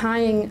again, we're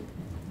tying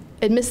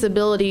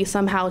admissibility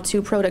somehow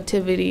to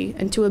productivity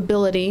and to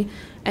ability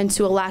and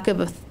to a lack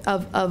of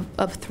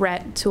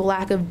threat, to a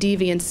lack of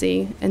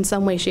deviancy in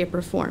some way, shape,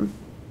 or form.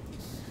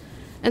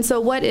 And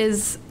so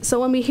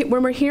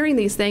when we're hearing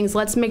these things,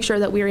 let's make sure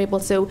that we are able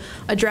to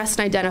address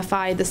and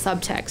identify the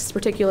subtext,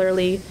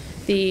 particularly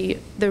the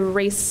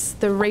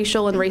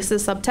racial and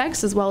racist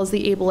subtext, as well as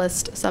the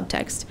ableist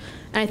subtext.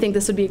 And I think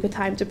this would be a good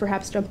time to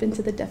perhaps jump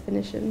into the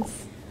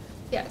definitions.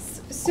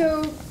 Yes,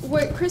 so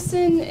what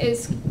Kristin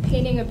is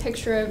painting a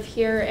picture of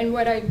here, and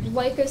what I'd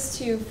like us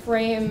to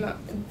frame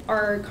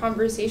our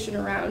conversation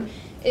around,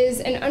 is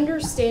an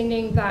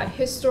understanding that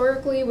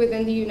historically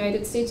within the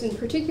United States in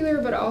particular,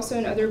 but also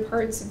in other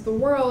parts of the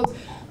world,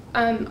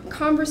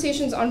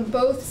 conversations on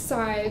both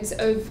sides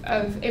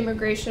of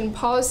immigration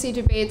policy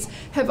debates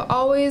have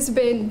always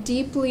been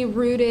deeply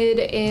rooted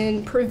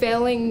in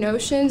prevailing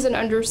notions and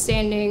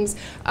understandings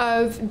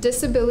of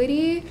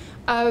disability,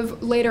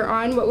 of later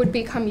on what would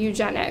become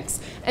eugenics.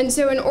 And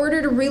so in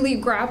order to really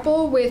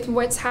grapple with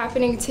what's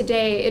happening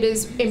today, it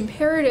is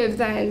imperative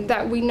then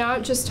that we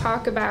not just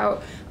talk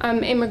about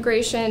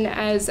immigration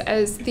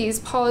as these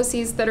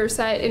policies that are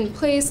set in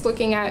place,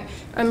 looking at,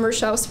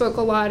 Rochelle spoke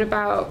a lot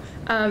about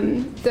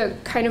the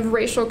kind of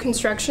racial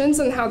constructions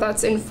and how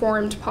that's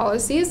informed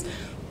policies.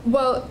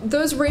 Well,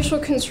 those racial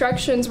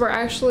constructions were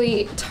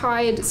actually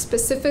tied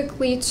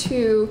specifically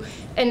to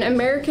an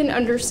American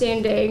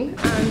understanding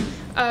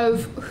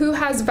of who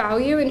has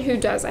value and who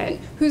doesn't,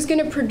 who's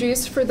going to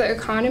produce for the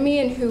economy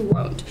and who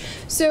won't.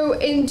 So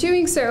in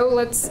doing so,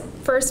 let's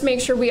first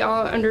make sure we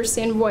all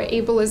understand what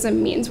ableism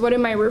means. What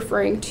am I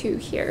referring to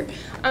here?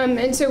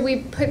 And so we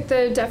put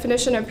the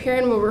definition up here,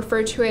 and we'll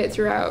refer to it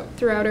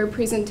throughout our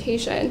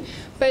presentation.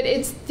 But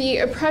it's the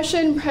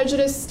oppression,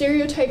 prejudice,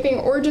 stereotyping,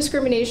 or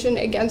discrimination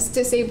against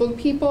disabled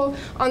people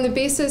on the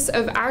basis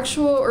of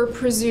actual or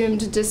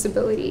presumed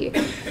disability.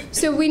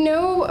 So we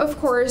know, of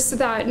course,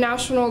 that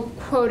national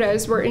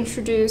quotas were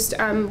introduced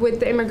with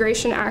the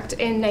Immigration Act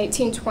in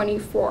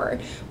 1924.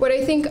 What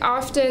I think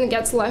often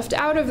gets left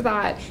out of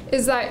that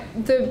is that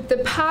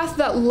the path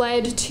that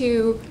led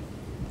to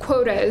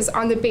quotas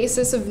on the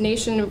basis of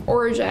nation of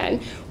origin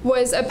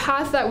was a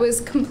path that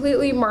was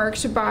completely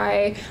marked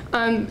by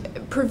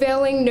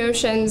prevailing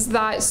notions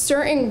that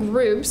certain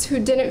groups who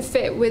didn't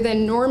fit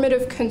within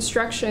normative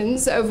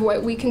constructions of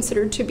what we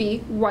considered to be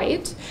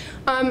white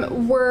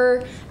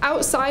were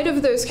outside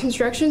of those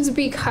constructions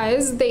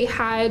because they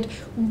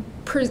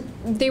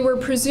were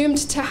presumed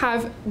to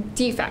have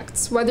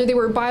defects, whether they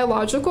were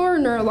biological or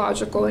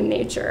neurological in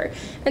nature.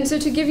 And so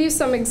to give you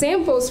some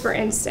examples, for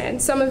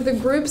instance, some of the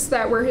groups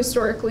that were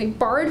historically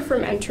barred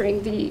from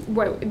entering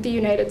the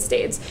United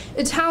States,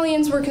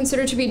 Italians were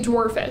considered to be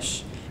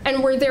dwarfish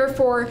and were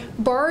therefore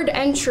barred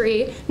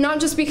entry,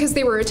 not just because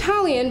they were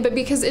Italian, but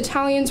because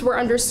Italians were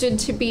understood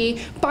to be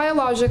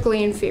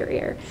biologically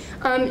inferior.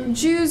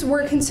 Jews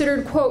were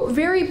considered, quote,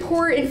 very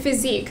poor in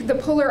physique, the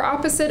polar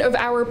opposite of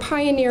our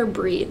pioneer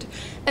breed.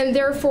 And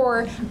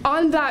therefore,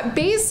 on that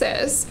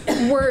basis,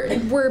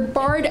 were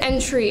barred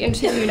entry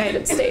into the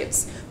United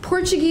States.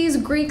 Portuguese,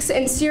 Greeks,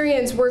 and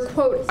Syrians were,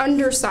 quote,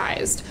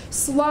 undersized,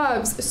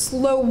 Slavs,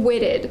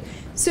 slow-witted.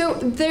 So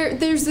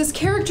there's this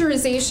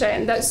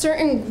characterization that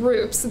certain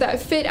groups that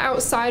fit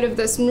outside of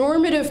this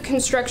normative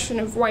construction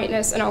of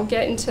whiteness, and I'll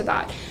get into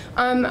that,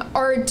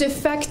 are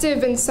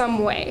defective in some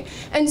way.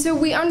 And so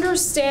we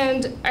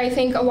understand, I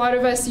think a lot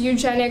of us,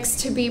 eugenics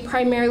to be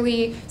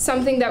primarily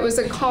something that was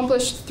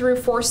accomplished through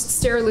forced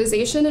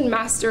sterilization and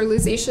mass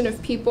sterilization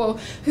of people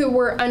who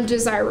were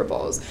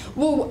undesirables.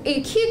 Well,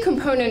 a key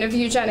component of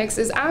eugenics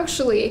is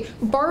actually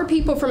bar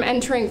people from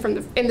entering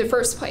in the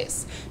first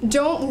place.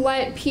 Don't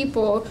let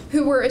people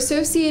who were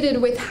associated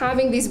with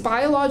having these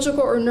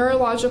biological or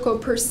neurological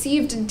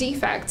perceived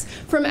defects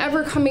from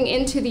ever coming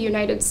into the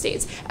United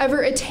States,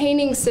 ever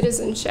attaining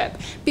citizenship.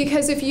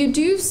 Because if you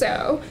do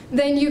so,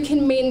 then you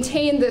can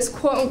maintain this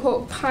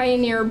quote-unquote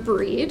pioneer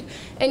breed,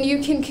 and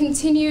you can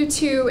continue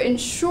to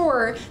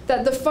ensure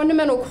that the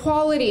fundamental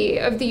quality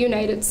of the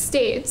United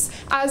States,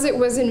 as it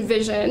was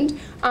envisioned,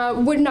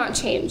 would not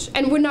change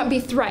and would not be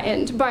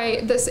threatened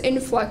by this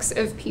influx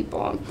of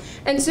people.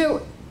 And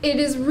so it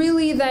is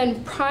really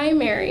then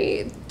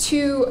primary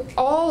to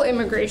all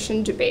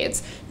immigration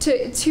debates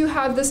to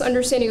have this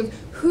understanding of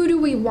who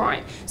do we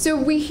want. So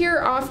we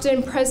hear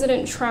often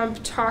President Trump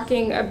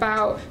talking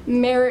about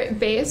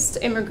merit-based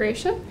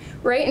immigration,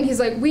 right? And he's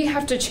like, we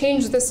have to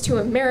change this to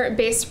a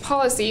merit-based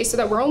policy so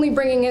that we're only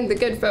bringing in the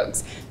good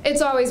folks.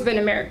 It's always been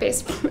a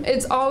merit-based.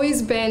 It's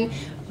always been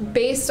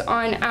based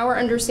on our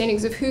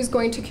understandings of who's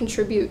going to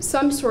contribute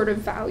some sort of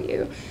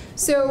value.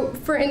 So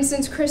for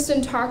instance,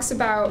 Kristin talks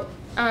about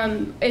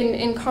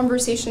in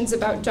conversations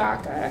about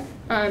DACA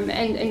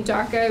and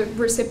DACA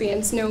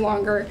recipients no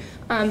longer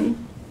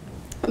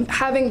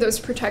having those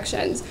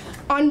protections.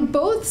 On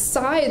both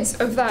sides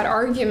of that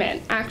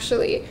argument,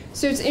 actually.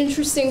 So it's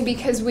interesting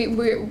because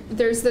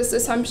there's this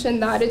assumption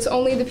that it's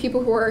only the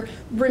people who are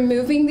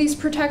removing these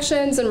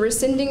protections and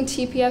rescinding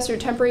TPS or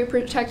temporary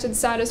protected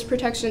status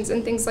protections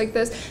and things like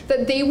this,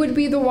 that they would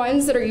be the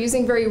ones that are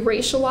using very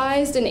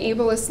racialized and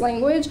ableist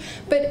language.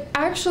 But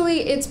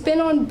actually, it's been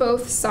on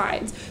both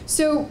sides.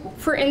 So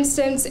for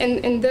instance,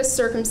 in this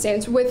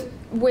circumstance,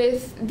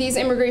 with these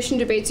immigration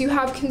debates, you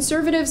have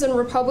conservatives and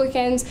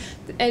Republicans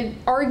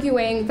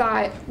arguing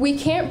that we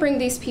can't bring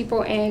these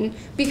people in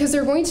because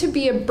they're going to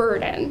be a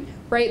burden,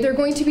 right? They're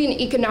going to be an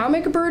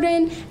economic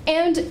burden,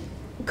 and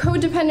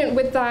codependent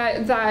with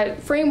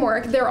that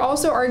framework, they're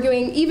also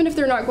arguing even if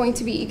they're not going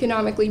to be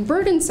economically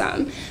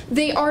burdensome,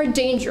 they are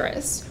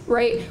dangerous,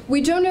 right?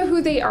 We don't know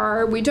who they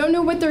are, we don't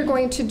know what they're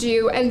going to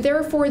do, and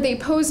therefore they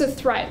pose a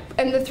threat.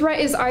 And the threat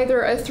is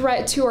either a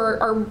threat to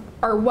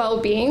our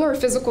well-being or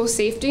physical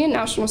safety and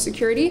national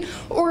security,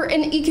 or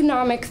an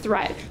economic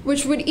threat,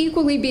 which would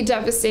equally be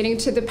devastating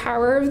to the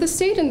power of the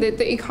state and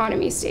the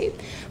economy state.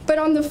 But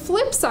on the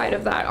flip side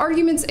of that,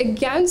 arguments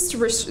against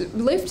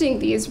lifting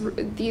these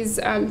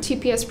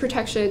TPS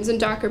protections and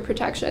DACA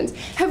protections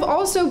have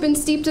also been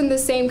steeped in the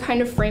same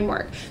kind of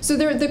framework. So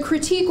the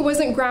critique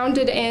wasn't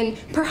grounded in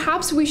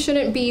perhaps we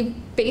shouldn't be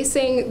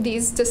basing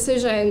these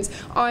decisions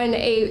on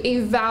a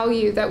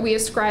value that we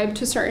ascribe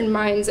to certain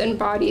minds and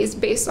bodies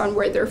based on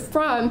where they're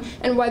from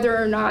and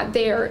whether or not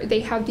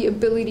they have the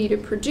ability to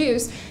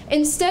produce.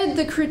 Instead,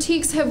 the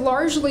critiques have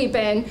largely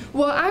been,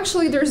 well,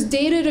 actually, there's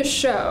data to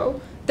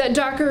show that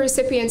DACA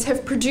recipients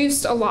have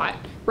produced a lot,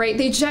 right?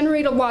 They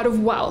generate a lot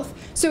of wealth.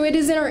 So it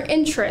is in our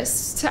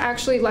interests to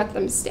actually let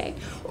them stay.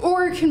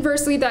 Or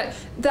conversely, that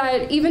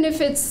even if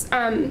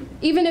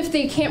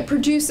they can't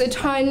produce a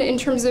ton in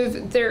terms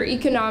of their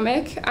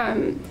economic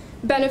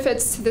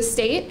benefits to the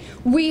state,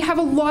 we have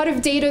a lot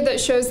of data that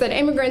shows that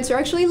immigrants are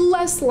actually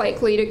less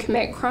likely to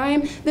commit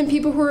crime than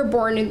people who are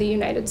born in the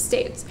United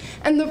States.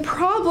 And the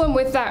problem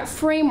with that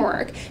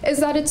framework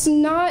is that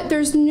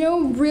there's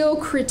no real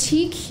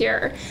critique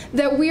here,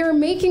 that we are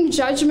making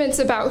judgments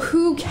about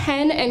who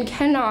can and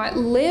cannot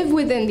live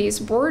within these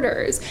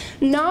borders,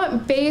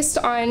 not based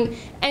on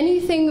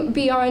anything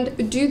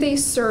beyond do they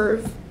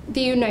serve the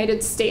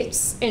United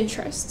States'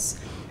 interests.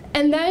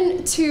 And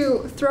then to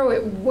throw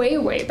it way,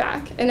 way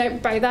back,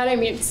 and by that I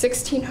mean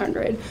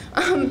 1600,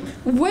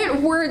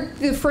 what were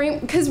the frame,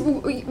 because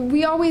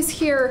we always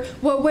hear,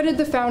 well, what did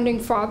the founding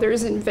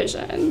fathers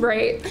envision,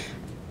 right?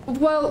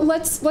 Well,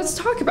 let's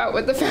talk about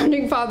what the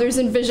founding fathers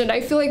envisioned.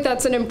 I feel like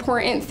that's an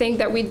important thing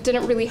that we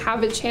didn't really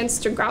have a chance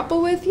to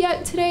grapple with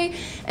yet today.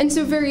 And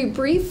so very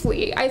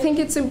briefly, I think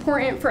it's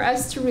important for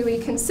us to really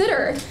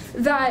consider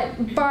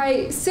that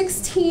by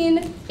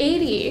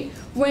 1680,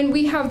 when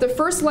we have the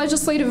first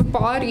legislative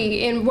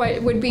body in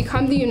what would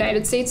become the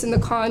United States in the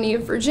colony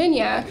of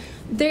Virginia,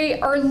 they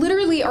are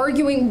literally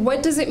arguing,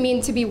 what does it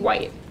mean to be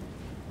white?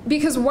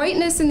 Because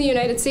whiteness in the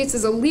United States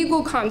is a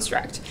legal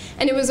construct,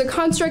 and it was a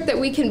construct that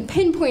we can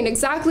pinpoint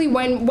exactly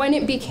when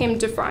it became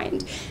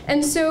defined.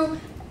 And so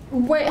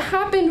what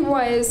happened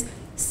was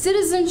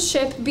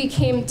citizenship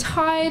became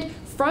tied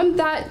from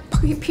that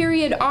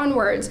period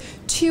onwards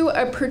to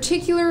a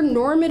particular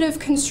normative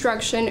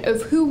construction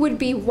of who would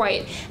be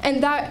white.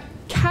 And that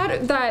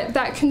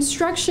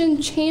construction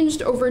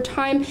changed over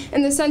time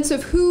in the sense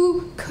of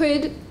who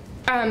could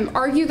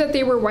argue that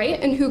they were white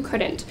and who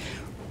couldn't.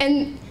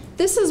 And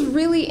this is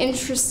really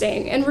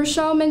interesting, and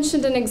Rochelle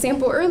mentioned an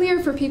example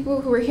earlier for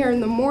people who were here in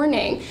the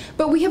morning,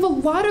 but we have a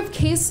lot of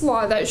case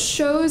law that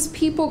shows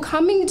people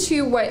coming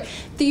to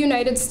the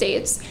United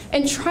States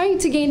and trying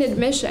to gain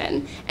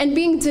admission and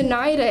being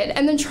denied it,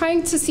 and then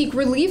trying to seek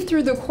relief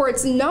through the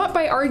courts, not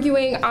by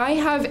arguing I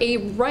have a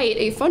right,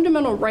 a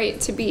fundamental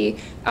right to be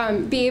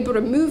able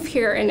to move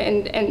here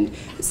and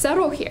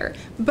settle here,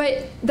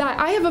 but that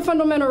I have a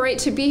fundamental right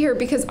to be here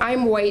because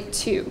I'm white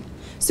too.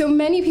 So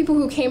many people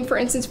who came, for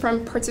instance,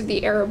 from parts of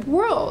the Arab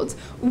world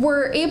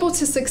were able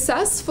to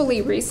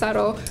successfully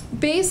resettle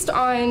based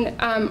on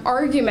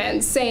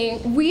arguments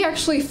saying we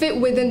actually fit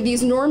within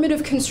these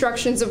normative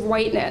constructions of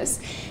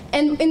whiteness.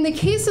 And in the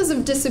cases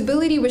of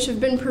disability, which have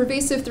been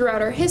pervasive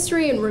throughout our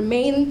history and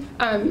remain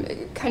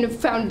kind of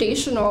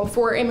foundational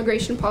for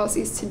immigration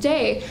policies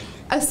today,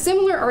 a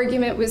similar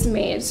argument was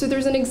made. So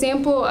there's an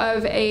example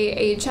of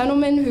a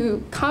gentleman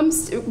who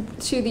comes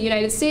to the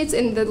United States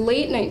in the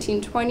late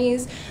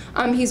 1920s.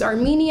 He's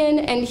Armenian,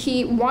 and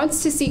he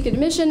wants to seek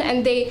admission,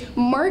 and they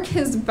mark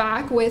his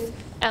back with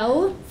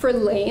L for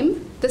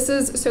lame. This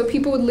is, so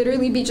people would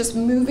literally be just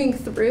moving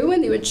through,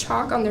 and they would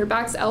chalk on their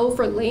backs L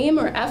for lame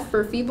or F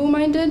for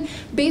feeble-minded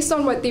based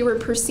on what they were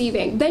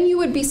perceiving. Then you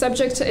would be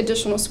subject to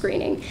additional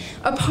screening.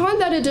 Upon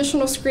that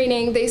additional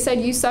screening, they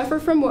said you suffer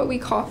from what we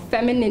call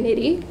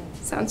femininity.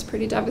 Sounds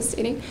pretty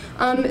devastating.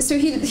 So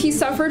he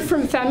suffered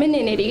from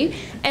femininity,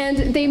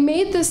 and they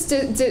made this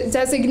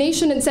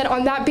designation and said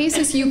on that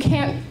basis you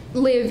can't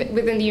live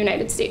within the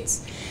United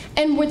States.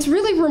 And what's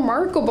really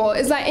remarkable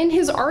is that in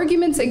his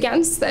arguments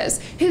against this,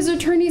 his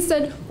attorney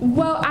said,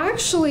 well,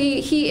 actually,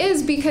 he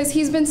is, because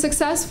he's been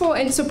successful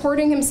in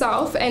supporting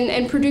himself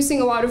and producing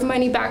a lot of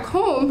money back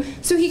home,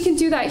 so he can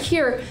do that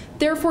here,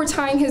 therefore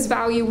tying his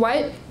value,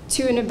 what?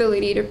 To an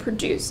ability to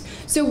produce.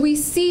 So we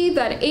see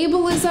that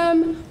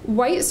ableism,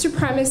 white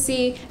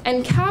supremacy,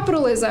 and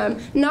capitalism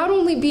not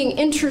only being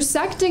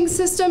intersecting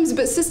systems,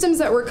 but systems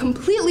that were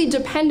completely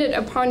dependent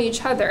upon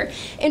each other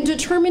in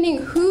determining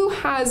who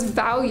has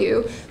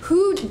value,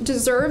 who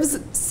deserves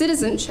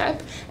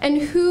citizenship,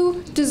 and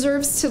who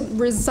deserves to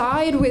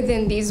reside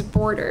within these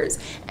borders.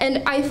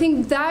 And I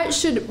think that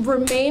should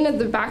remain at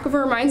the back of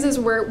our minds as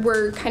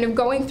we're kind of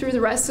going through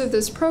the rest of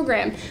this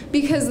program,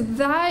 because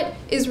that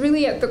is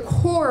really at the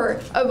core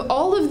of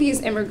all of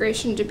these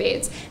immigration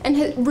debates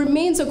and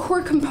remains a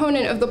core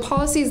component of the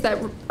policies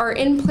that are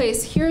in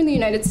place here in the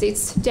United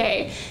States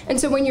today. And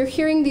so when you're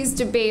hearing these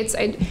debates,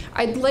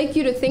 I'd like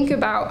you to think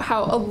about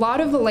how a lot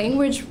of the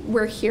language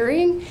we're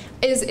hearing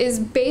is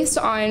based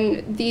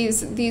on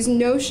these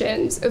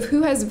notions of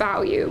who has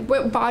value,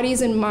 what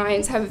bodies and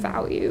minds have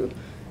value.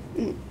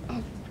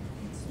 I'll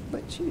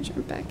let you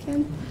jump back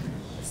in.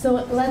 So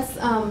let's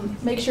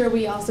make sure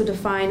we also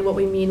define what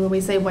we mean when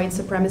we say white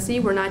supremacy.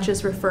 We're not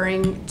just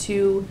referring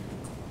to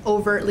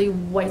overtly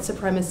white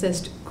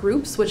supremacist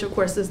groups, which of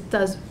course this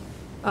does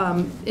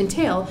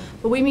entail,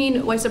 but we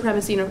mean white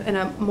supremacy in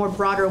a more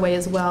broader way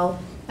as well.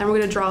 And we're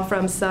going to draw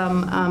from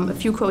a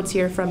few quotes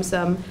here from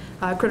some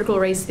critical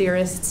race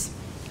theorists.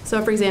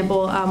 So for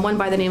example, one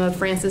by the name of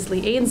Francis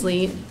Lee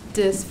Ainsley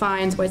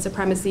defines white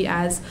supremacy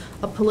as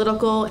a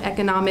political,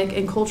 economic,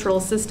 and cultural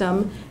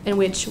system in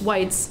which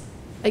whites,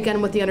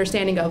 again with the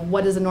understanding of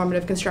what is the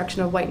normative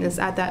construction of whiteness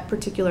at that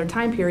particular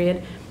time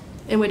period,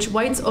 in which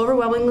whites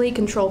overwhelmingly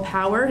control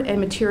power and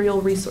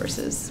material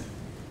resources.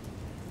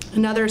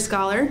 Another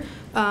scholar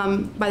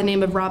by the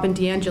name of Robin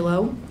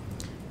DiAngelo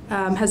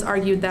has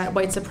argued that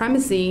white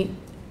supremacy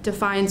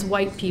defines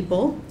white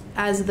people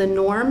as the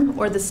norm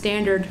or the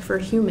standard for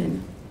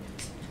human,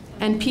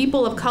 and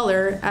people of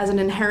color as an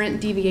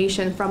inherent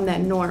deviation from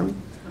that norm.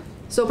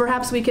 So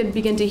perhaps we could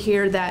begin to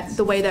hear that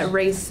the way that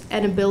race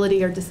and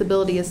ability or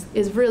disability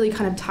is really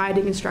kind of tied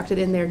and constructed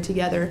in there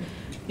together,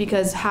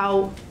 because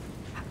how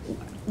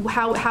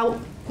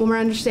when we're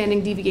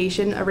understanding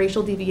deviation, a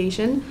racial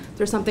deviation,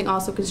 there's something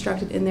also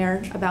constructed in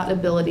there about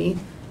ability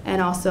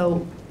and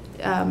also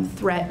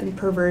threat and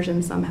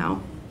perversion somehow.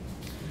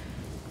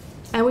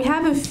 And we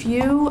have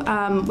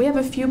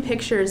a few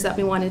pictures that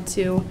we wanted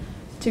to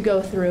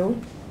go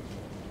through.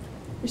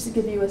 Just to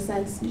give you a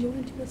sense. Did you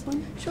want to do this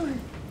one? Sure.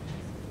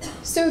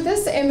 So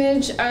this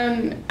image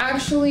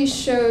actually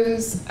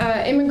shows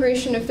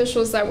immigration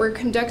officials that were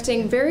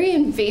conducting very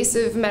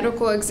invasive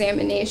medical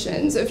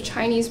examinations of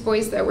Chinese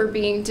boys that were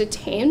being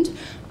detained.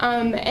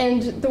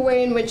 And the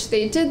way in which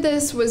they did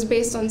this was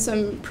based on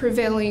some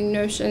prevailing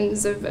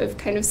notions of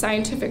kind of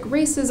scientific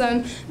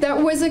racism that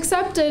was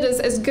accepted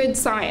as good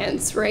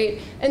science,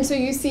 right? And so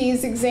you see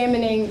he's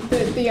examining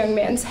the young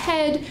man's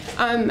head.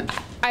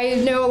 I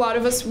know a lot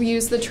of us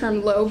use the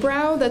term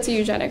lowbrow. That's a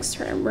eugenics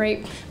term,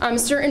 right?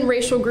 Certain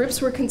racial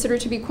groups were considered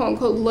to be quote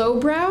unquote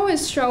lowbrow,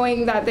 as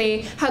showing that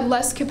they had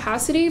less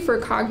capacity for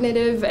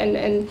cognitive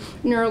and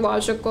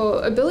neurological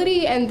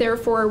ability, and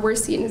therefore were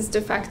seen as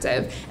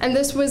defective. And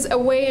this was a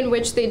way in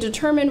which they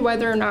determined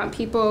whether or not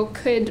people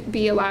could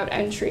be allowed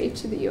entry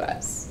to the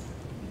US.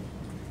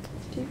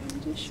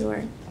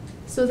 Sure.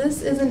 So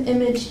this is an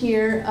image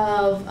here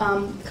of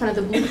kind of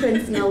the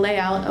blueprints and the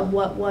layout of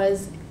what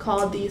was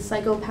called the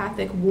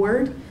psychopathic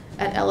ward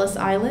at Ellis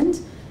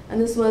Island. And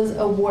this was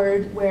a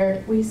ward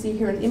where we see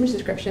here in the image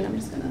description. I'm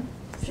just going to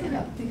stand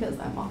up because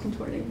I'm all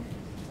contorting.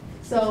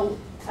 So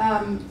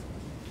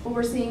what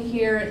we're seeing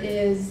here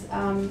is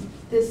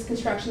this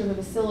construction of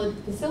a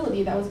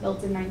facility that was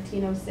built in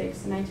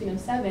 1906 and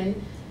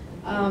 1907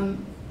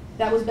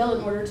 that was built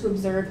in order to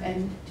observe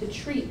and to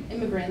treat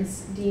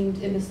immigrants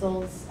deemed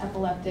imbeciles,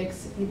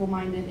 epileptics,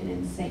 feeble-minded, and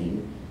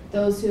insane.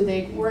 Those who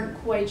they weren't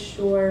quite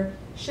sure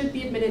should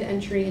be admitted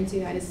entry into the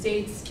United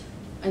States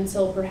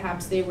until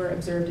perhaps they were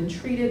observed and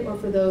treated, or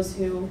for those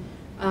who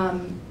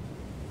they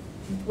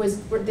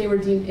were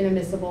deemed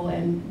inadmissible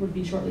and would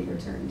be shortly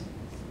returned.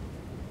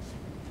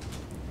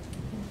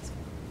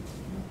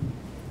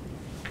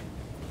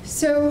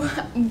 So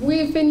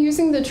we've been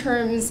using the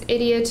terms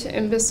idiot,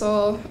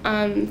 imbecile,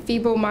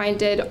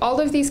 feeble-minded.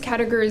 All of these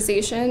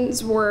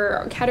categorizations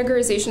were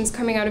categorizations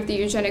coming out of the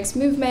eugenics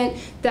movement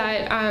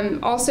that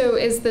also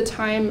is the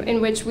time in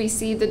which we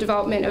see the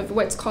development of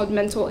what's called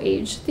mental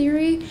age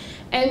theory.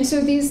 And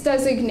so these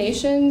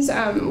designations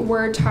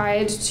were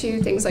tied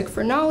to things like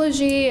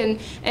phrenology and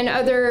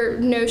other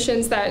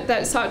notions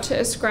that sought to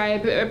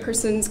ascribe a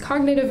person's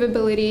cognitive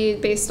ability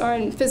based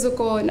on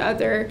physical and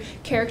other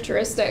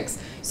characteristics.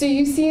 So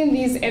you see in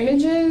these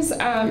images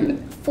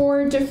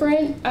 4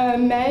 different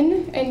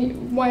men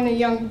and a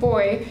young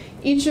boy,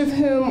 each of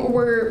whom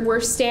were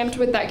stamped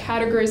with that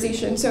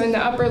categorization. So in the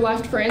upper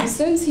left, for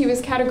instance, he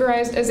was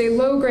categorized as a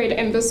low-grade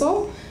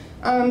imbecile.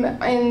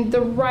 In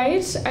the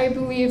right, I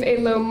believe a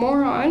low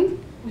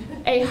moron,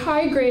 a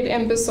high-grade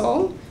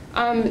imbecile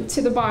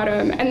to the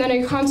bottom, and then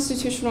a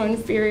constitutional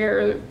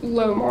inferior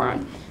low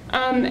moron.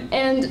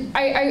 And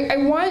I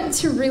want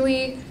to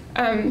really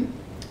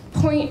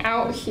point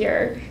out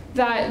here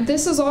that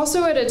this is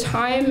also at a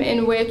time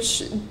in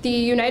which the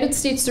United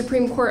States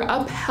Supreme Court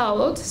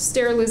upheld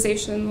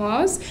sterilization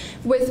laws,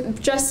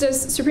 with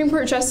Supreme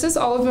Court Justice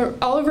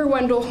Oliver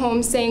Wendell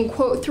Holmes saying,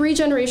 quote, 3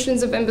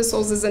 generations of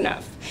imbeciles is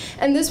enough.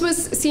 And this was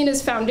seen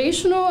as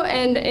foundational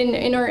and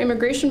in our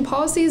immigration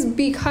policies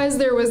because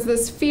there was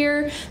this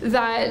fear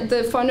that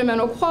the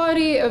fundamental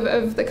quality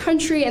of the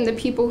country and the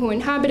people who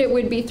inhabit it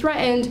would be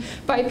threatened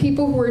by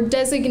people who were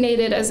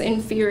designated as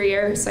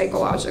inferior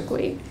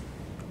psychologically.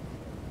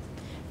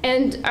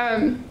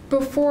 And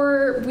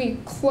before we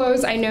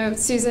close, I know,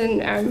 Susan,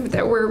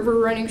 that we're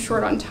running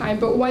short on time,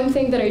 but one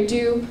thing that I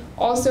do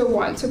also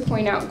want to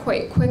point out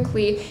quite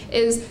quickly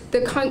is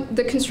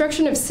the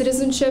construction of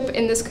citizenship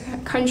in this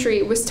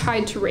country was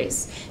tied to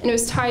race, and it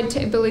was tied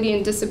to ability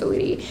and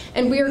disability.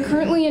 And we are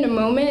currently in a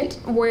moment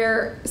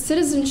where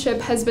citizenship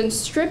has been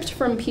stripped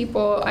from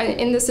people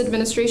in this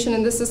administration,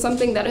 and this is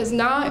something that has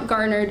not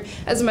garnered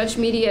as much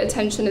media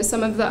attention as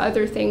some of the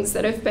other things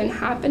that have been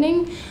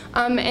happening.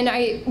 And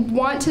I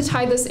want to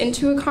tie this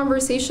into a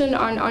conversation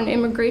on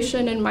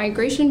immigration and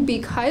migration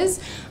because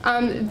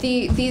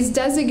these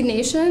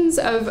designations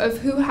of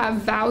who have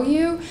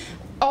value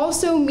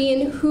also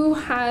mean who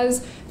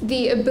has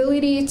the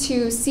ability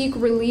to seek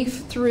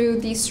relief through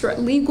these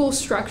legal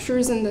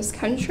structures in this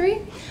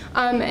country,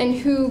 and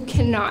who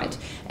cannot.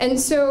 And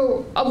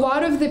so a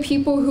lot of the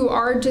people who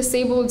are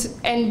disabled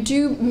and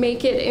do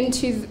make it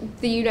into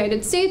the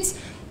United States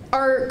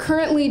are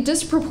currently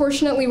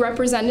disproportionately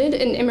represented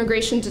in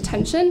immigration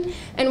detention.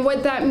 And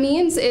what that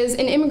means is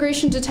in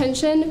immigration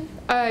detention,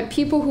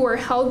 people who are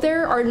held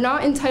there are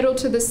not entitled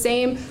to the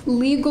same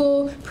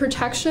legal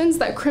protections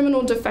that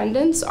criminal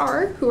defendants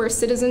are, who are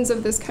citizens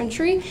of this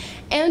country.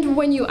 And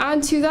when you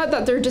add to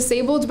that they're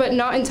disabled but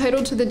not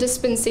entitled to the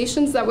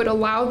dispensations that would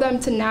allow them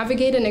to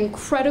navigate an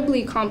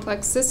incredibly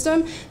complex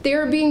system, they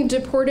are being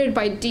deported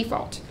by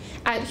default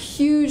at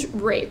huge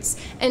rates.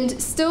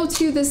 And still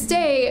to this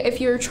day,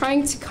 if you're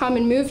trying to come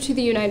and move to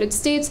the United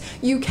States,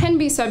 you can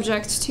be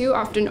subject to,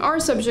 often are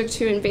subject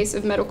to,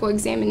 invasive medical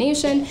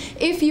examination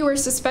if you are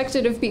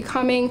suspected of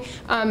becoming,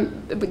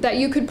 that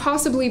you could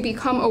possibly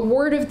become a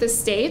ward of the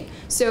state,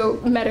 so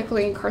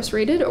medically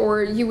incarcerated,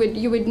 or you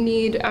would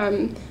need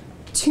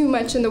too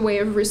much in the way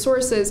of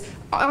resources.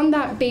 on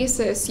that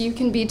basis, you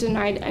can be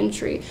denied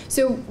entry.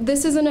 So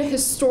this isn't a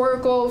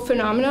historical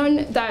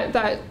phenomenon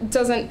that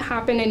doesn't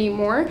happen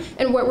anymore.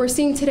 And what we're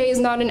seeing today is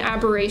not an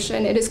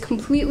aberration. It is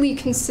completely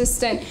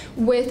consistent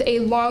with a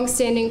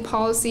long-standing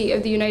policy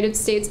of the United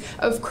States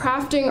of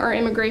crafting our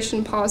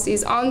immigration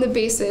policies on the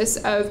basis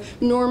of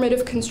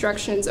normative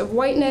constructions of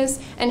whiteness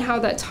and how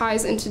that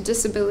ties into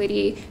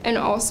disability and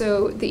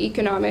also the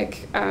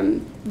economic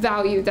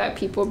value that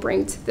people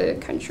bring to the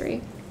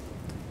country.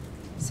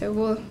 So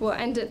we'll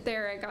end it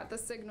there. I got the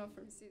signal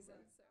from Susan.